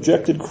who had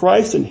rejected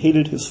Christ and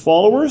hated his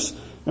followers.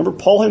 Remember,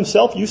 Paul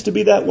himself used to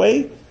be that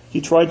way.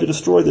 He tried to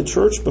destroy the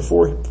church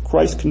before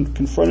Christ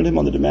confronted him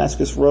on the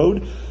Damascus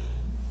road.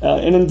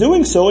 And in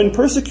doing so, in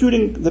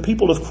persecuting the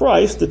people of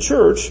Christ, the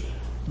church,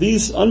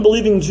 these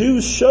unbelieving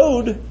Jews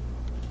showed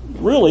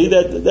really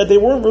that they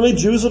weren't really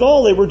Jews at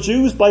all. They were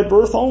Jews by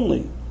birth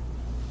only.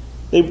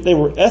 They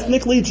were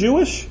ethnically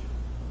Jewish.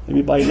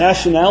 Maybe by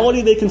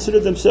nationality they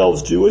considered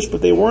themselves Jewish,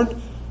 but they weren't,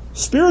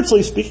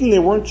 spiritually speaking, they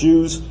weren't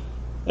Jews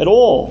at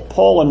all.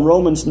 Paul in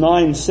Romans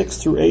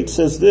 9:6-8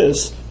 says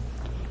this.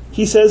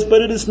 He says,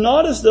 but it is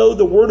not as though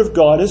the word of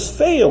God has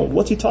failed.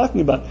 What's he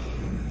talking about?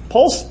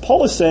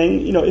 Paul is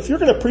saying, if you're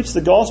going to preach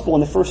the gospel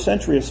in the first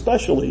century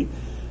especially,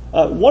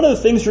 one of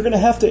the things you're going to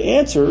have to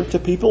answer to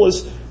people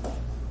is,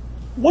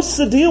 what's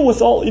the deal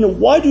with all,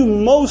 why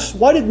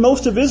did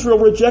most of Israel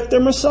reject their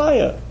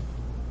Messiah?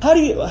 How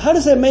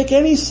does that make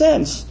any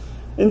sense?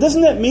 And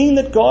doesn't that mean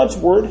that God's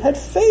word had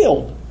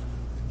failed?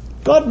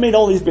 God made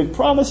all these big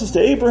promises to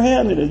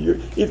Abraham.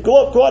 If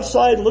go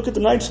outside and look at the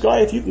night sky.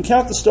 If you can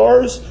count the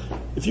stars,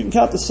 if you can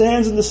count the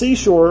sands in the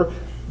seashore,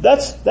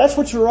 that's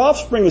what your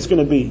offspring is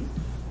going to be,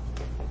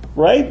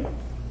 right?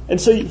 And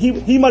so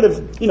he might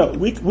have,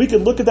 we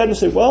could look at that and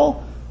say,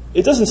 well,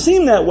 it doesn't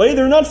seem that way.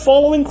 They're not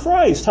following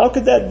Christ. How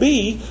could that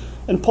be?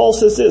 And Paul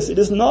says this: it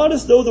is not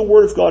as though the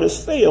word of God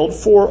has failed,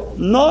 for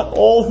not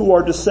all who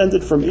are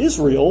descended from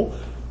Israel,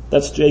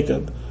 that's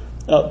Jacob,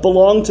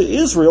 belong to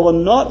Israel,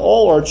 and not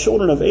all are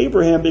children of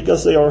Abraham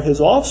because they are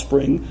his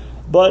offspring,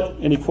 but,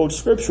 and he quotes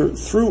scripture,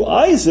 through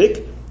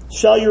Isaac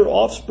shall your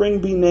offspring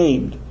be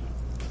named.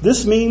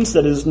 This means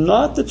that it is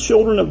not the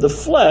children of the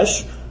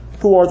flesh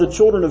who are the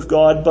children of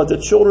God, but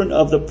the children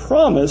of the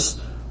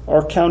promise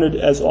are counted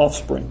as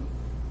offspring.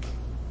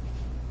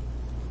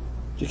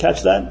 Did you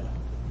catch that?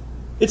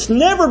 It's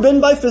never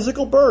been by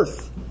physical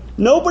birth.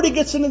 Nobody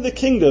gets into the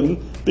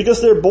kingdom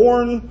because they're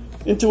born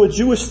into a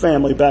Jewish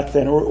family back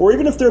then, or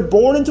even if they're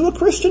born into a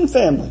Christian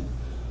family.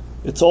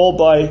 It's all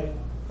by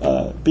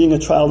being a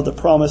child of the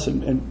promise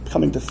and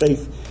coming to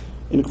faith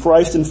in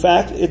Christ. In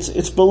fact,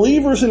 it's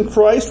believers in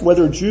Christ,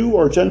 whether Jew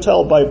or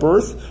Gentile by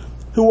birth,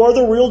 who are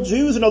the real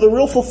Jews and are the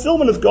real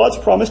fulfillment of God's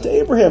promise to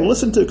Abraham.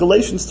 Listen to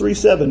Galatians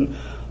 3:7.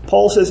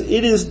 Paul says,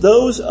 it is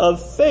those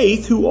of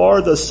faith who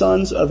are the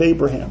sons of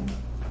Abraham.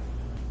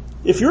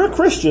 If you're a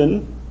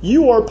Christian,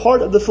 you are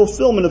part of the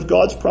fulfillment of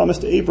God's promise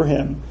to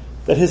Abraham,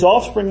 that his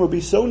offspring would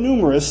be so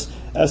numerous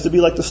as to be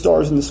like the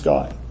stars in the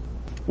sky.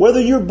 Whether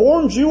you're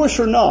born Jewish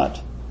or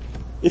not,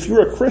 if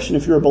you're a Christian,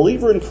 if you're a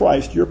believer in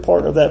Christ, you're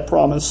part of that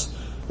promise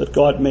that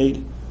God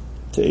made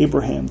to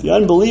Abraham. The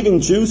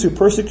unbelieving Jews who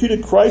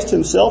persecuted Christ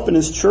himself and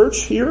his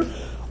church here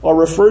are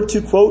referred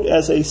to, quote,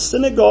 as a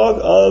synagogue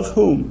of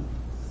whom?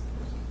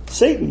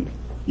 Satan.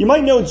 You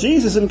might know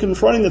Jesus in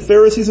confronting the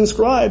Pharisees and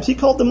scribes. He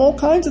called them all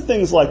kinds of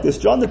things like this.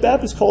 John the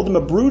Baptist called them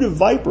a brood of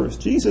vipers.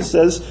 Jesus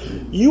says,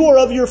 you are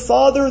of your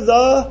father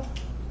the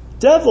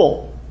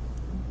devil.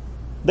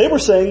 They were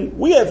saying,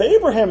 we have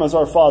Abraham as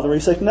our father.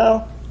 He's like,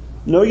 no,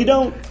 you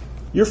don't.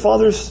 Your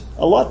father's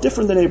a lot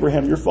different than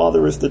Abraham. Your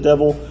father is the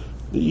devil,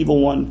 the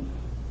evil one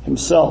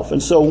himself.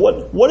 And so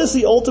what is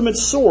the ultimate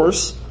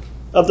source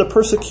of the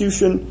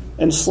persecution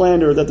and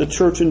slander that the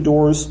church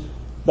endures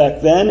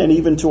back then and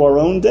even to our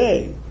own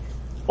day?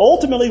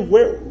 Ultimately,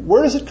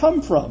 where does it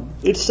come from?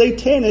 It's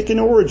satanic in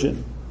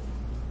origin.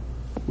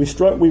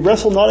 We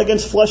wrestle not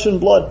against flesh and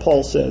blood,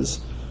 Paul says.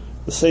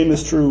 The same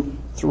is true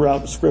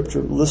throughout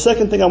Scripture. The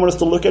second thing I want us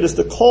to look at is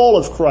the call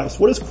of Christ.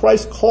 What does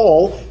Christ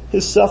call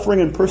his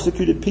suffering and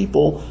persecuted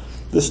people,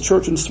 this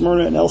church in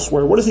Smyrna and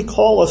elsewhere? What does he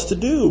call us to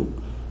do?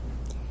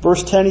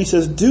 Verse 10, he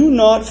says, do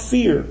not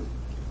fear.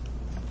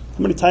 How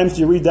many times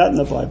do you read that in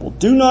the Bible?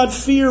 Do not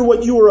fear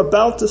what you are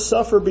about to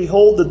suffer.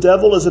 Behold, the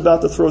devil is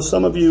about to throw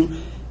some of you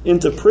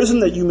into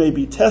prison that you may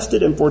be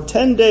tested, and for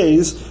 10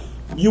 days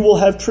you will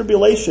have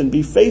tribulation.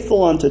 Be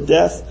faithful unto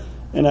death,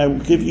 and I will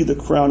give you the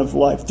crown of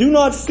life. Do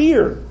not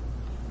fear.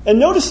 And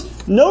notice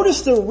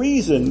the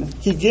reason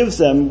he gives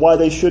them why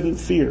they shouldn't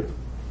fear.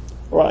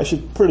 Or I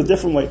should put it a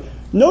different way.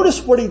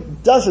 Notice what he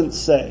doesn't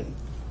say.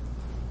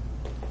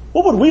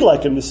 What would we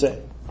like him to say?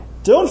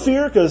 Don't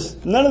fear,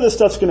 because none of this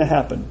stuff's going to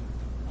happen.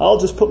 I'll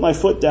just put my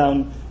foot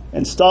down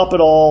and stop it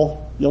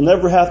all. You'll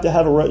never have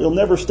to you'll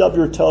never stub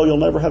your toe. You'll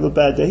never have a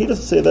bad day. He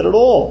doesn't say that at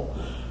all.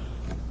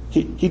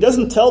 He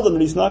doesn't tell them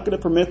that he's not going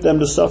to permit them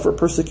to suffer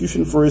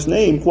persecution for his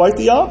name. Quite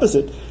the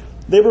opposite.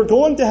 They were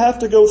going to have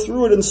to go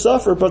through it and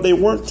suffer, but they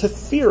weren't to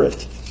fear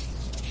it.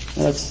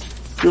 And if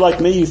you're like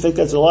me, you think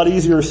that's a lot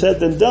easier said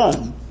than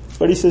done.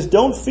 But he says,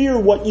 don't fear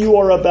what you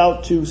are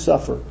about to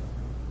suffer.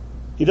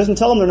 He doesn't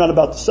tell them they're not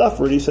about to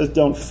suffer it. He says,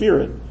 don't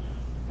fear it.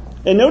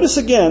 And notice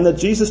again that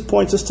Jesus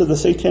points us to the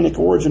satanic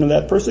origin of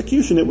that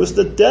persecution. It was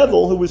the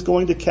devil who was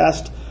going to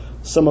cast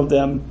some of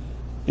them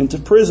into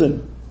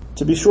prison.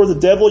 To be sure, the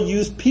devil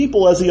used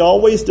people, as he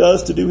always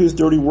does, to do his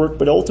dirty work,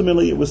 but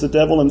ultimately it was the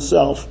devil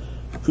himself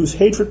whose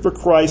hatred for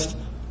Christ,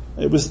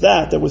 it was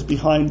that was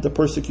behind the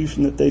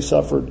persecution that they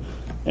suffered.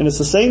 And it's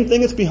the same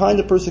thing that's behind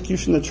the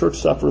persecution the church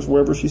suffers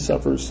wherever she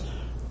suffers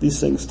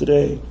these things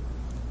today.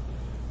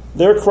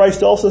 There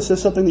Christ also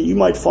says something that you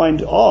might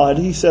find odd.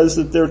 He says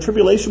that their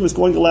tribulation was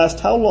going to last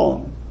how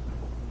long?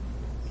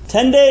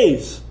 10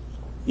 days.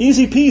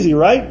 Easy peasy,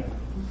 right?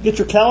 Get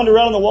your calendar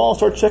out on the wall and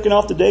start checking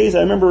off the days. I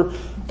remember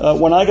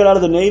when I got out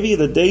of the Navy,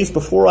 the days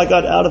before I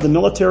got out of the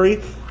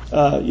military,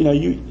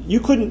 you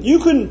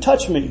couldn't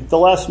touch me the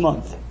last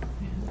month.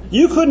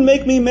 You couldn't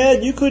make me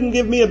mad. You couldn't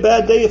give me a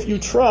bad day if you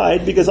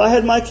tried, because I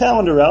had my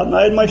calendar out and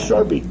I had my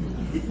Sharpie.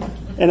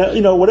 And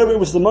whatever, it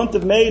was the month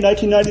of May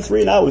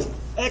 1993, and I was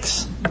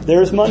X.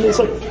 There's Monday.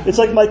 It's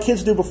like my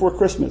kids do before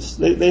Christmas.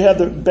 They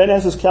have Ben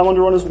has his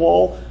calendar on his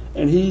wall,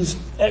 and he's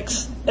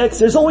X.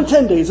 There's only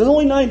 10 days. There's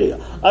only 9 days.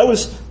 I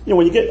was,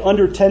 when you get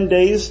under 10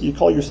 days, you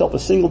call yourself a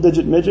single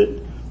digit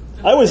midget.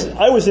 I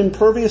was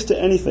impervious to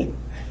anything.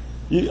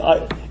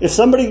 If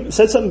somebody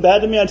said something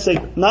bad to me, I'd say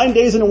 9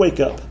 days and a wake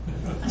up,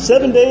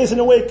 7 days and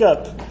a wake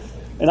up,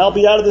 and I'll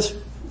be out of this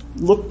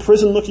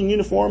prison looking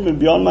uniform and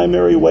be on my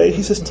merry way.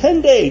 He says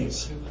 10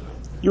 days.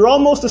 You're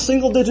almost a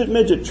single-digit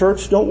midget,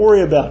 church. Don't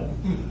worry about it.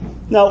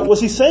 Now, was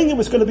he saying it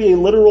was going to be a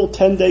literal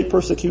 10-day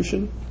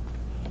persecution?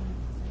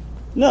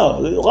 No.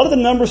 A lot of the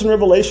numbers in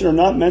Revelation are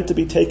not meant to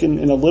be taken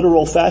in a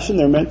literal fashion.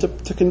 They're meant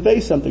to convey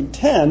something.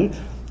 10,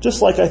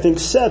 just like I think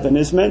 7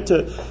 is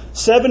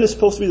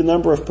supposed to be the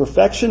number of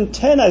perfection.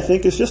 10, I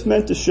think, is just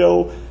meant to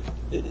show,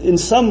 in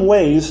some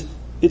ways,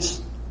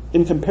 it's,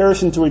 in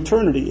comparison to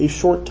eternity, a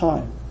short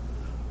time.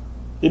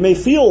 It may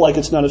feel like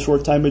it's not a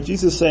short time, but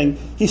Jesus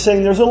he's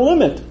saying there's a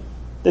limit.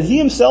 That he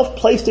himself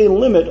placed a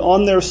limit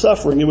on their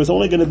suffering. It was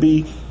only going to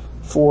be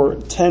for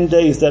 10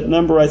 days. That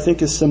number, I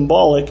think, is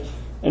symbolic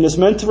and is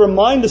meant to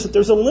remind us that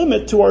there's a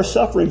limit to our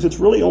sufferings. It's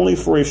really only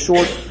for a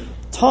short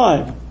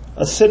time,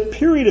 a set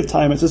period of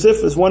time. It's as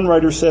if, as one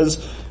writer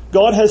says,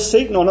 God has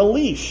Satan on a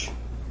leash.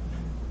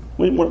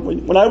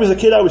 When I was a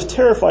kid, I was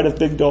terrified of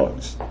big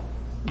dogs.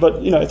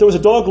 But, if there was a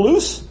dog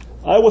loose,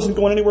 I wasn't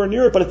going anywhere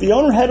near it. But if the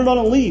owner had it on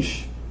a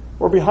leash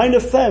or behind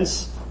a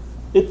fence,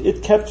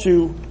 it kept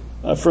you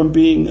from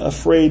being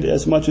afraid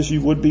as much as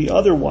you would be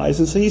otherwise.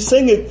 And so he's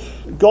saying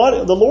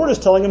the Lord is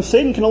telling him,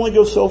 Satan can only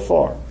go so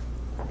far.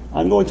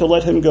 I'm going to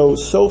let him go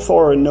so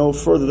far and no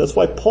further. That's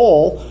why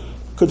Paul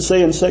could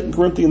say in 2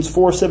 Corinthians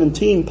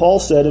 4:17, Paul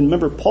said, and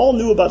remember, Paul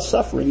knew about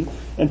suffering,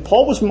 and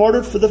Paul was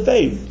martyred for the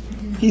faith.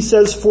 He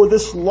says, for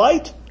this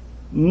light,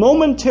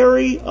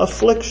 momentary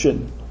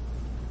affliction.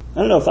 I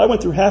don't know, if I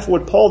went through half of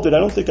what Paul did, I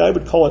don't think I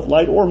would call it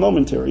light or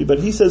momentary, but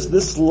he says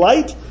this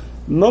light,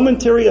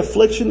 momentary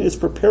affliction is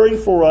preparing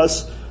for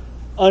us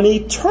an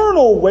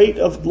eternal weight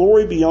of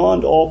glory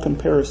beyond all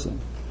comparison.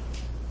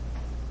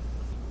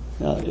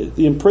 Now,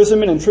 the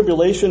imprisonment and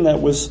tribulation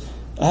that was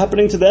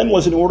happening to them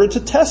was in order to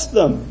test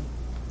them.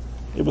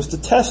 It was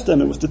to test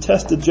them. It was to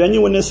test the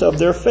genuineness of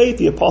their faith.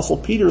 The Apostle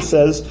Peter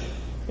says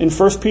in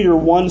 1 Peter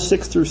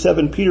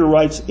 1:6-7, Peter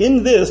writes,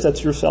 in this,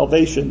 that's your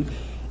salvation,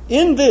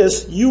 in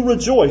this you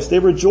rejoice. They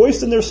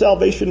rejoiced in their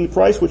salvation in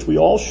Christ, which we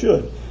all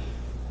should.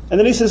 And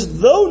then he says,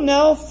 though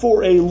now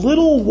for a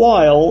little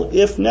while,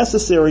 if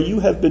necessary, you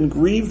have been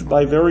grieved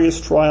by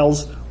various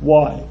trials.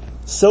 Why?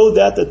 So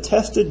that the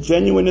tested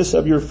genuineness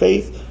of your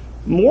faith,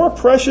 more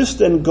precious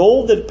than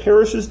gold that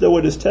perishes though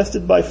it is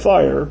tested by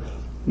fire,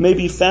 may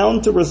be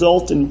found to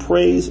result in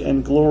praise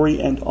and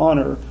glory and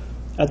honor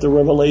at the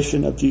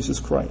revelation of Jesus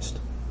Christ.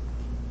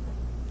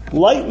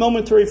 Light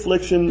momentary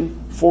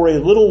affliction for a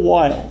little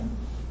while,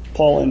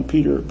 Paul and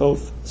Peter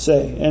both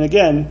say. And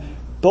again,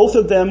 both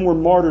of them were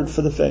martyred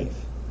for the faith.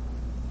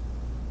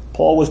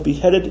 Paul was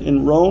beheaded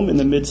in Rome in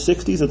the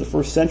mid-60s of the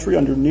first century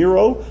under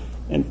Nero,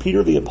 and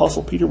Peter, the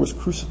Apostle Peter, was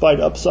crucified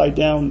upside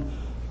down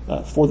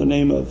for the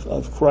name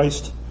of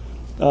Christ.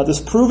 This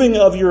proving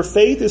of your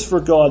faith is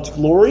for God's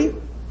glory.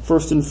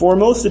 First and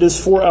foremost, it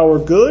is for our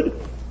good.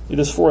 It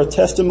is for a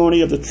testimony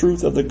of the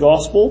truth of the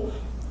gospel.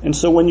 And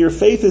so when your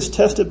faith is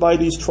tested by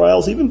these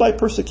trials, even by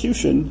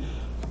persecution,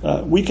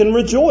 we can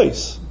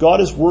rejoice.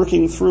 God is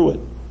working through it.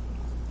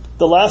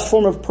 The last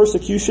form of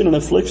persecution and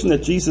affliction that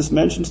Jesus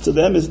mentions to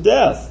them is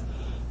death.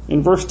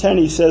 In verse 10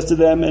 he says to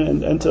them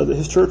and to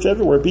his church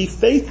everywhere, be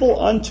faithful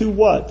unto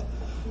what?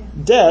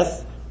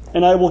 Death,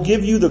 and I will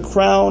give you the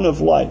crown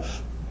of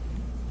life.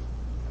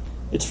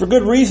 It's for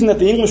good reason that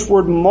the English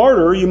word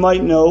martyr, you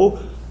might know,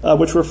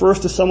 which refers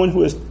to someone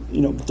who has,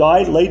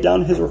 died, laid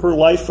down his or her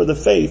life for the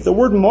faith. The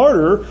word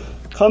martyr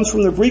comes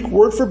from the Greek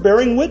word for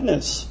bearing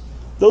witness.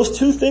 Those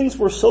two things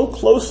were so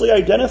closely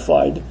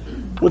identified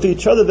with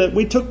each other that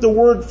we took the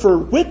word for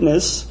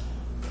witness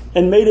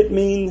and made it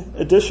mean,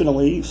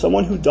 additionally,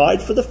 someone who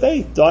died for the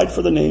faith, died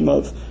for the name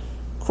of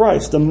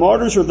Christ. The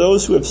martyrs are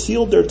those who have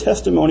sealed their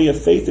testimony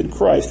of faith in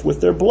Christ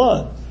with their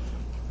blood.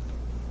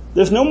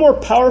 There's no more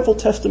powerful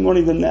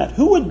testimony than that.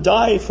 Who would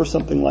die for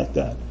something like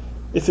that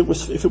if it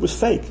was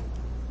fake,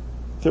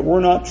 if it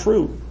were not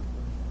true?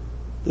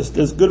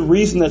 There's good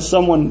reason that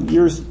someone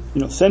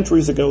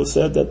centuries ago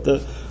said that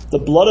the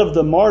blood of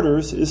the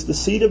martyrs is the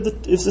seed of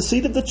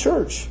the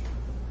church.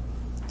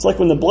 It's like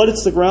when the blood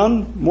hits the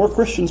ground, more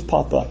Christians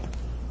pop up.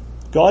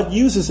 God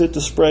uses it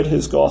to spread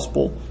his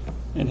gospel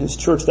and his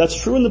church. That's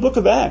true in the book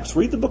of Acts.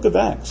 Read the book of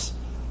Acts.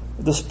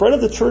 The spread of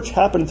the church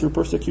happened through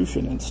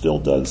persecution and still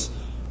does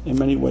in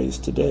many ways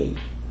today.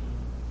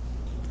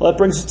 Well, that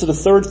brings us to the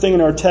third thing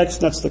in our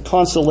text, and that's the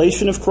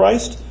consolation of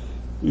Christ.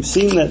 We've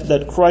seen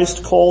that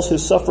Christ calls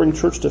his suffering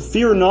church to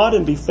fear not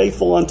and be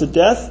faithful unto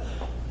death.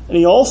 And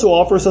he also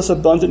offers us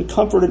abundant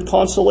comfort and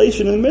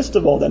consolation in the midst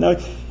of all that. Now,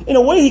 in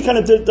a way, he kind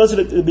of does it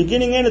at the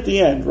beginning and at the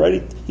end,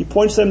 right? He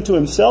points them to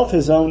himself,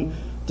 his own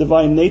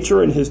divine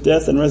nature and his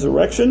death and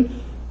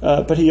resurrection.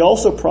 But he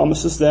also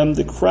promises them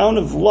the crown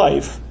of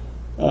life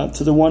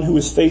to the one who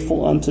is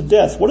faithful unto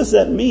death. What does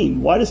that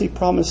mean? Why does he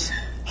promise?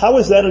 How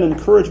is that an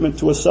encouragement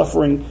to a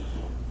suffering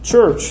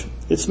church?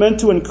 It's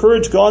meant to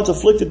encourage God's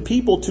afflicted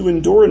people to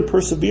endure and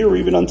persevere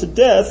even unto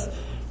death.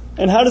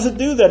 And how does it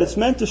do that? It's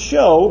meant to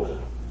show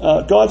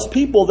God's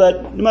people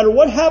that no matter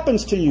what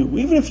happens to you,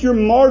 even if you're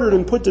martyred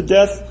and put to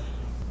death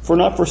for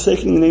not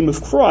forsaking the name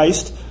of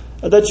Christ,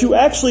 that you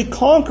actually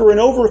conquer and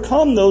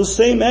overcome those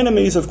same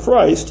enemies of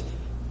Christ,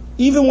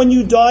 even when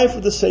you die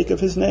for the sake of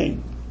his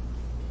name.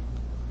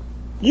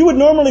 You would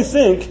normally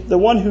think the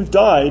one who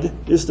died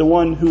is the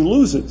one who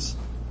loses,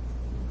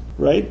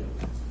 right?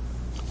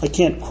 I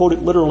can't quote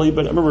it literally,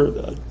 but I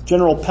remember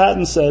General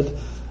Patton said,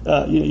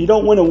 you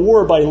don't win a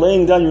war by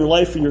laying down your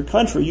life for your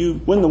country. You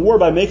win the war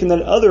by making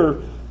that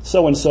other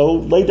so-and-so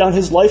lay down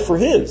his life for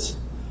his,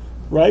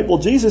 right? Well,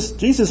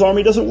 Jesus'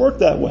 army doesn't work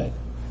that way.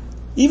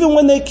 Even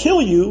when they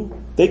kill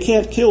you, they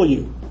can't kill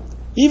you.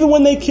 Even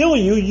when they kill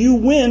you, you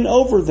win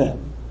over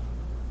them.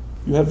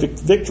 You have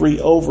victory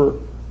over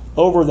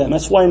them.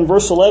 That's why in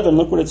verse 11,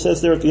 look what it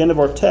says there at the end of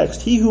our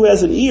text. He who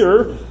has an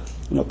ear,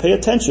 pay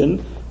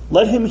attention,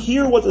 let him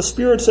hear what the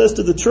Spirit says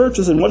to the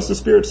churches. And what does the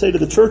Spirit say to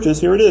the churches?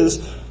 Here it is.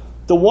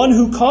 The one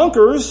who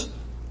conquers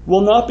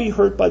will not be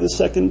hurt by the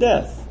second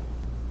death.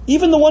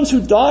 Even the ones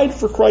who died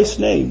for Christ's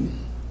name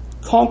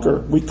conquer.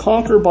 We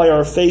conquer by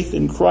our faith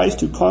in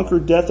Christ, who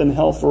conquered death and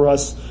hell for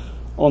us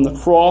on the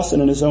cross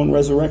and in his own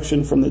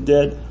resurrection from the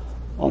dead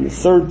on the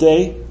third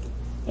day.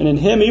 And in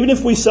him, even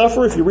if we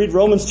suffer, if you read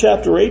Romans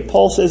chapter 8,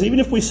 Paul says, even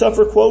if we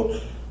suffer, quote,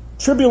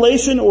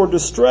 tribulation or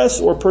distress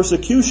or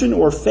persecution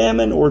or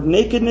famine or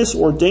nakedness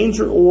or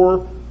danger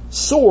or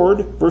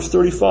sword, verse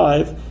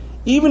 35,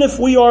 even if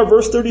we are,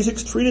 verse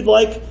 36, treated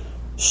like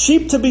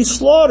sheep to be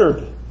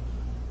slaughtered.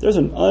 There's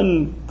an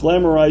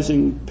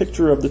unglamorizing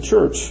picture of the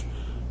church.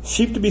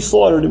 Sheep to be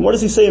slaughtered. And what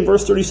does he say in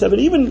verse 37?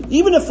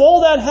 Even if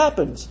all that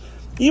happens,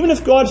 even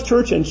if God's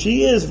church, and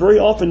she is very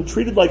often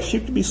treated like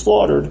sheep to be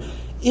slaughtered,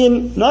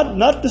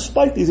 not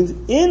despite these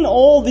things, in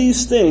all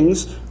these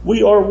things,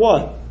 we are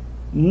what?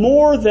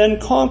 More than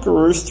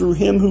conquerors through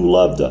him who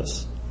loved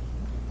us.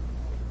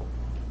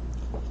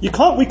 We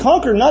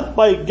conquer not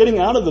by getting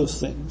out of those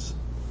things.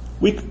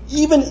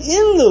 Even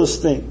in those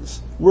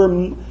things,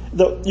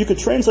 you could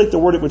translate the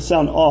word, it would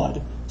sound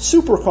odd.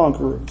 Super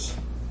conquerors.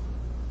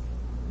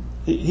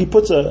 He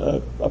puts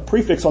a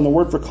prefix on the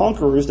word for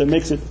conquerors that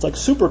makes it like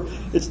super.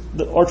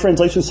 Our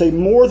translations say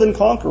more than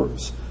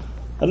conquerors.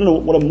 I don't know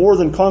what a more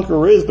than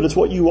conqueror is, but it's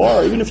what you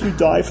are, even if you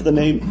die for the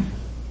name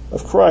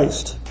of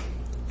Christ.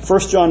 1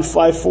 John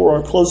 5:4,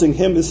 our closing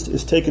hymn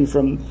is taken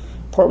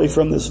partly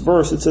from this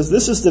verse. It says,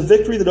 "This is the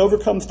victory that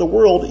overcomes the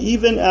world,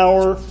 even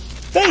our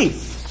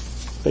faith."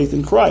 Faith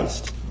in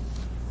Christ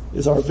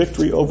is our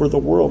victory over the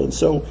world. And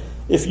so,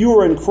 if you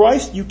are in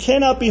Christ, you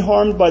cannot be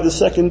harmed by the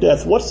second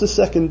death. What's the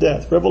second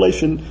death?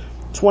 Revelation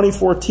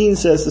 20:14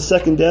 says the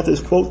second death is,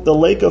 quote, the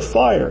lake of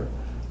fire.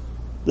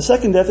 The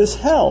second death is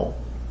hell,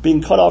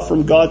 being cut off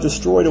from God,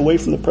 destroyed away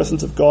from the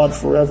presence of God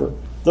forever.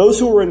 Those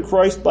who are in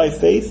Christ by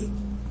faith,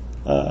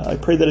 I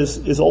pray that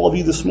is all of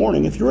you this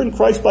morning. If you're in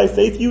Christ by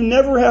faith, you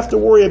never have to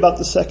worry about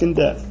the second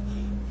death.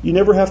 You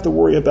never have to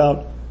worry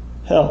about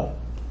hell.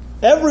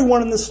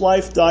 Everyone in this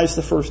life dies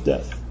the first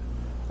death.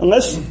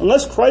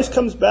 Unless Christ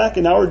comes back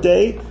in our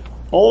day,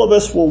 all of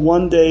us will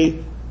one day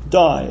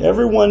die.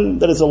 Everyone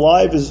that is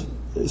alive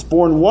is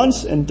born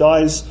once and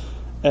dies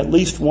at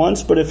least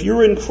once. But if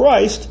you're in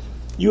Christ,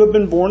 you have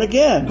been born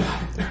again.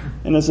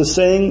 And as a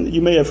saying,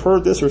 you may have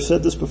heard this or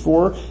said this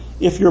before,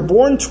 if you're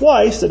born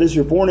twice, that is,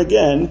 you're born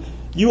again,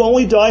 you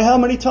only die how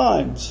many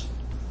times?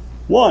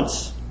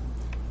 Once.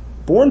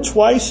 Born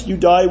twice, you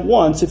die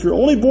once. If you're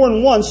only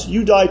born once,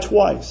 you die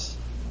twice.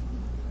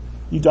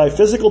 You die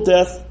physical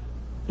death,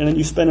 and then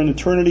you spend an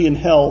eternity in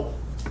hell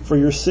for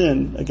your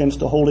sin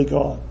against a holy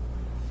God.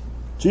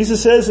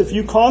 Jesus says if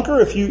you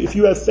conquer, if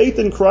you have faith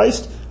in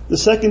Christ, the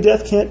second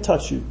death can't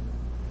touch you.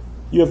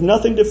 You have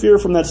nothing to fear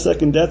from that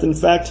second death. In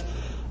fact,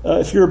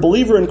 if you're a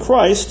believer in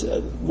Christ,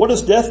 what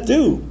does death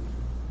do?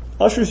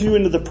 Ushers you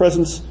into the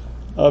presence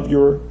of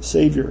your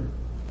Savior.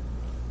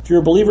 If you're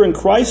a believer in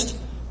Christ,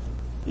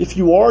 if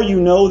you are, you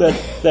know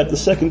that the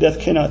second death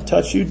cannot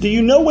touch you. Do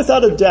you know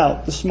without a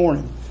doubt this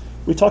morning?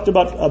 We talked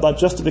about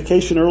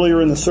justification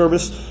earlier in the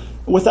service.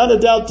 Without a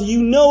doubt, do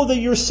you know that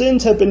your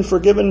sins have been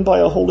forgiven by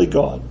a holy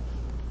God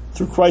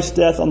through Christ's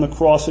death on the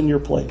cross in your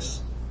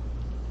place?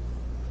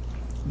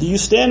 Do you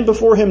stand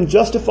before him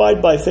justified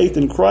by faith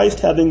in Christ,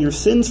 having your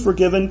sins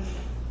forgiven?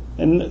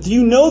 And do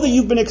you know that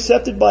you've been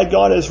accepted by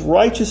God as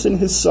righteous in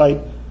his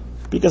sight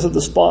because of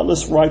the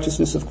spotless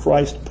righteousness of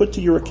Christ put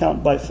to your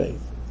account by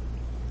faith?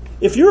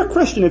 If you're a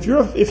Christian, if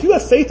you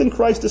have faith in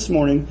Christ this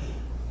morning,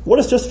 what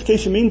does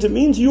justification mean? It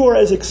means you are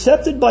as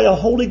accepted by a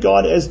holy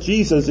God as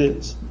Jesus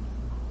is.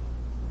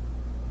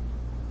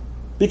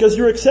 Because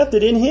you're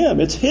accepted in him.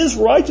 It's his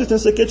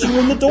righteousness that gets you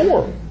in the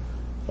door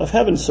of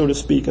heaven, so to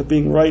speak, of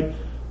being right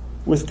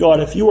with God.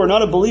 If you are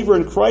not a believer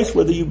in Christ,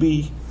 whether you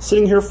be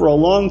sitting here for a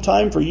long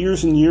time, for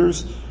years and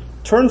years,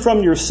 turn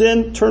from your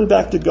sin, turn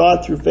back to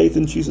God through faith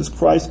in Jesus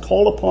Christ,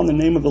 call upon the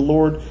name of the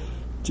Lord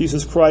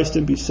Jesus Christ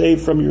and be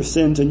saved from your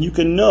sins, and you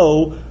can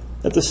know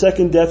that the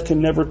second death can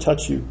never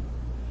touch you.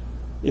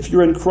 If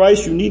you're in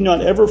Christ, you need not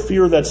ever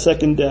fear that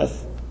second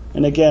death.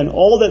 And again,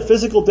 all that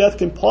physical death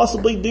can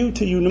possibly do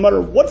to you, no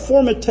matter what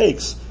form it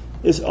takes,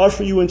 is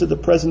usher you into the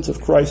presence of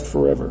Christ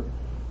forever.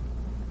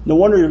 No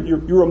wonder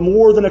you're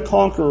more than a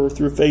conqueror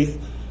through faith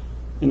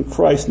in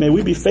Christ. May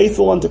we be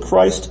faithful unto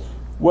Christ,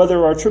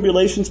 whether our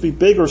tribulations be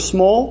big or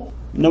small,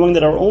 knowing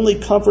that our only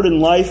comfort in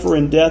life or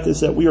in death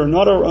is that we are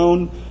not our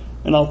own.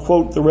 And I'll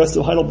quote the rest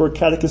of Heidelberg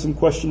Catechism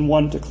question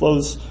 1 to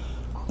close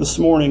this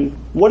morning.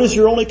 What is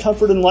your only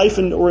comfort in life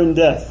or in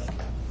death?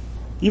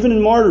 Even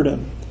in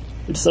martyrdom.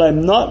 It's that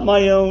I'm not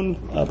my own,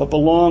 but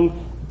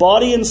belong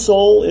body and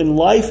soul in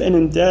life and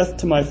in death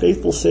to my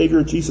faithful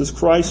Savior, Jesus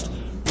Christ.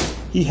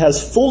 He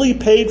has fully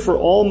paid for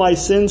all my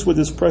sins with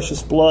his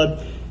precious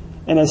blood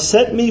and has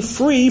set me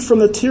free from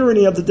the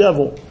tyranny of the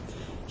devil.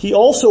 He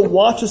also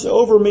watches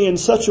over me in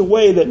such a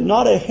way that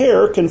not a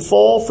hair can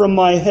fall from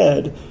my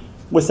head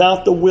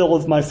without the will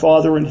of my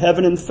Father in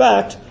heaven. In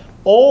fact,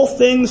 all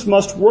things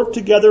must work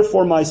together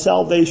for my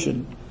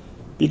salvation.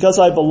 Because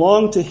I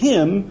belong to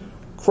him,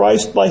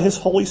 Christ by his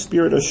Holy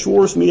Spirit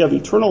assures me of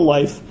eternal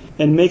life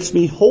and makes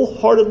me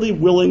wholeheartedly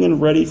willing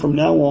and ready from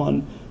now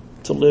on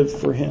to live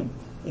for him.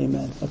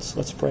 Amen.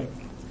 Let's pray.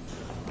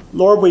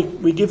 Lord,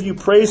 we give you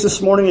praise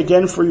this morning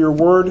again for your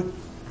word.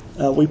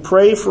 We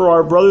pray for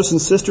our brothers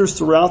and sisters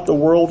throughout the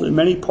world, in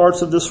many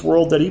parts of this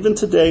world, that even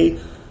today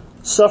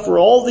suffer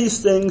all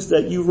these things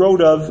that you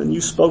wrote of and you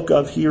spoke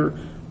of here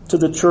to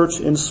the church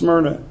in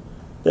Smyrna.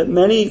 That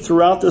many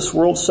throughout this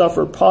world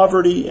suffer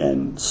poverty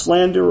and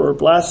slander or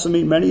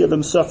blasphemy. Many of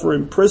them suffer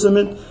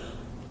imprisonment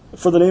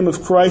for the name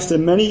of Christ,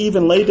 and many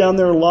even lay down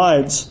their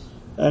lives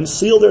and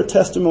seal their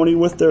testimony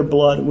with their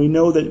blood. And we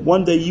know that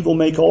one day you will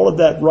make all of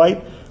that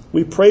right.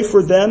 We pray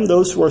for them,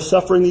 those who are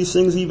suffering these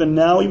things even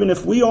now. Even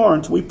if we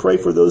aren't, we pray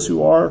for those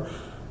who are,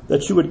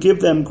 that you would give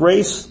them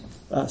grace,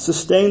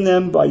 sustain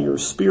them by your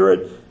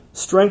Spirit,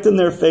 strengthen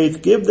their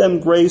faith, give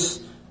them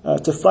grace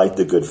to fight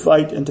the good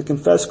fight and to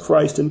confess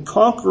Christ and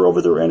conquer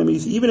over their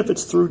enemies, even if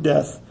it's through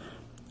death.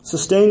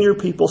 Sustain your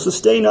people.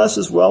 Sustain us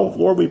as well.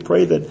 Lord, we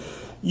pray that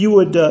you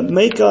would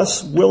make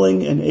us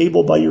willing and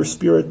able by your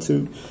Spirit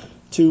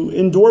to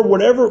endure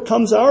whatever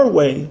comes our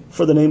way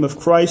for the name of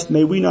Christ.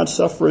 May we not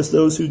suffer as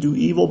those who do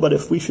evil, but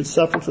if we should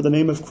suffer for the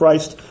name of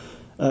Christ,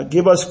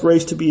 give us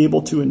grace to be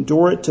able to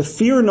endure it, to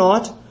fear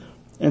not,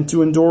 and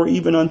to endure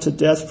even unto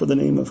death for the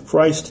name of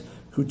Christ,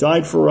 who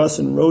died for us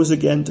and rose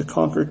again to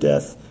conquer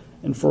death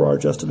and for our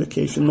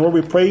justification. Lord,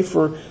 we pray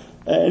for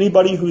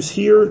anybody who's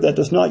here that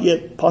does not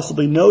yet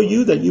possibly know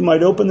you, that you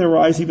might open their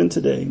eyes even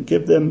today and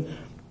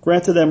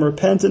grant to them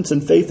repentance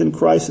and faith in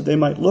Christ, that they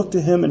might look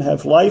to him and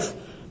have life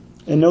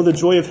and know the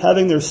joy of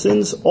having their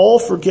sins all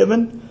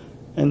forgiven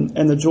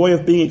and the joy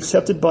of being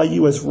accepted by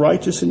you as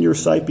righteous in your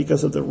sight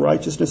because of the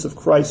righteousness of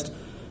Christ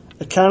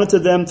accounted to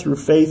them through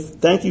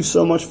faith. Thank you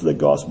so much for the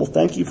gospel.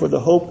 Thank you for the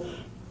hope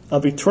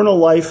of eternal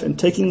life and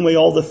taking away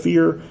all the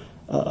fear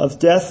of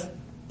death,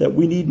 that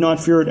we need not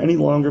fear it any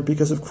longer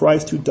because of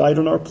Christ, who died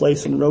in our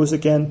place and rose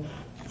again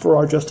for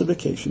our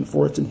justification.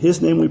 For it's in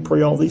his name we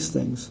pray all these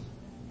things.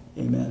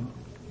 Amen.